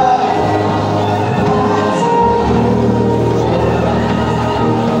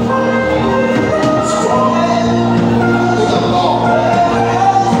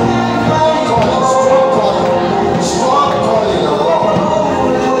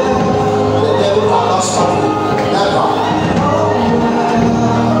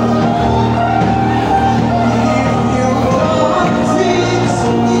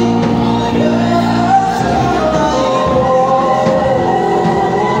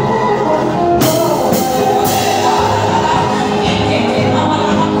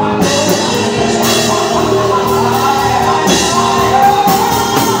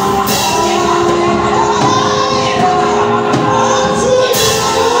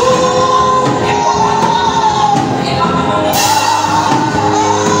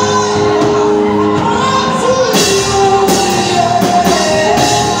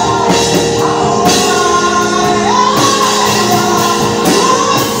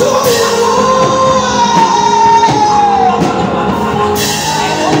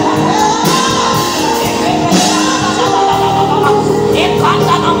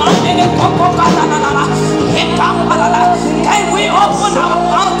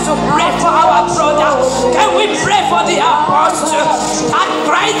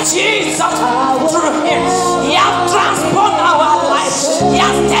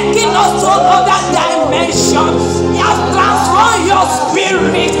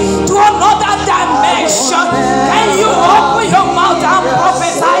 Spirit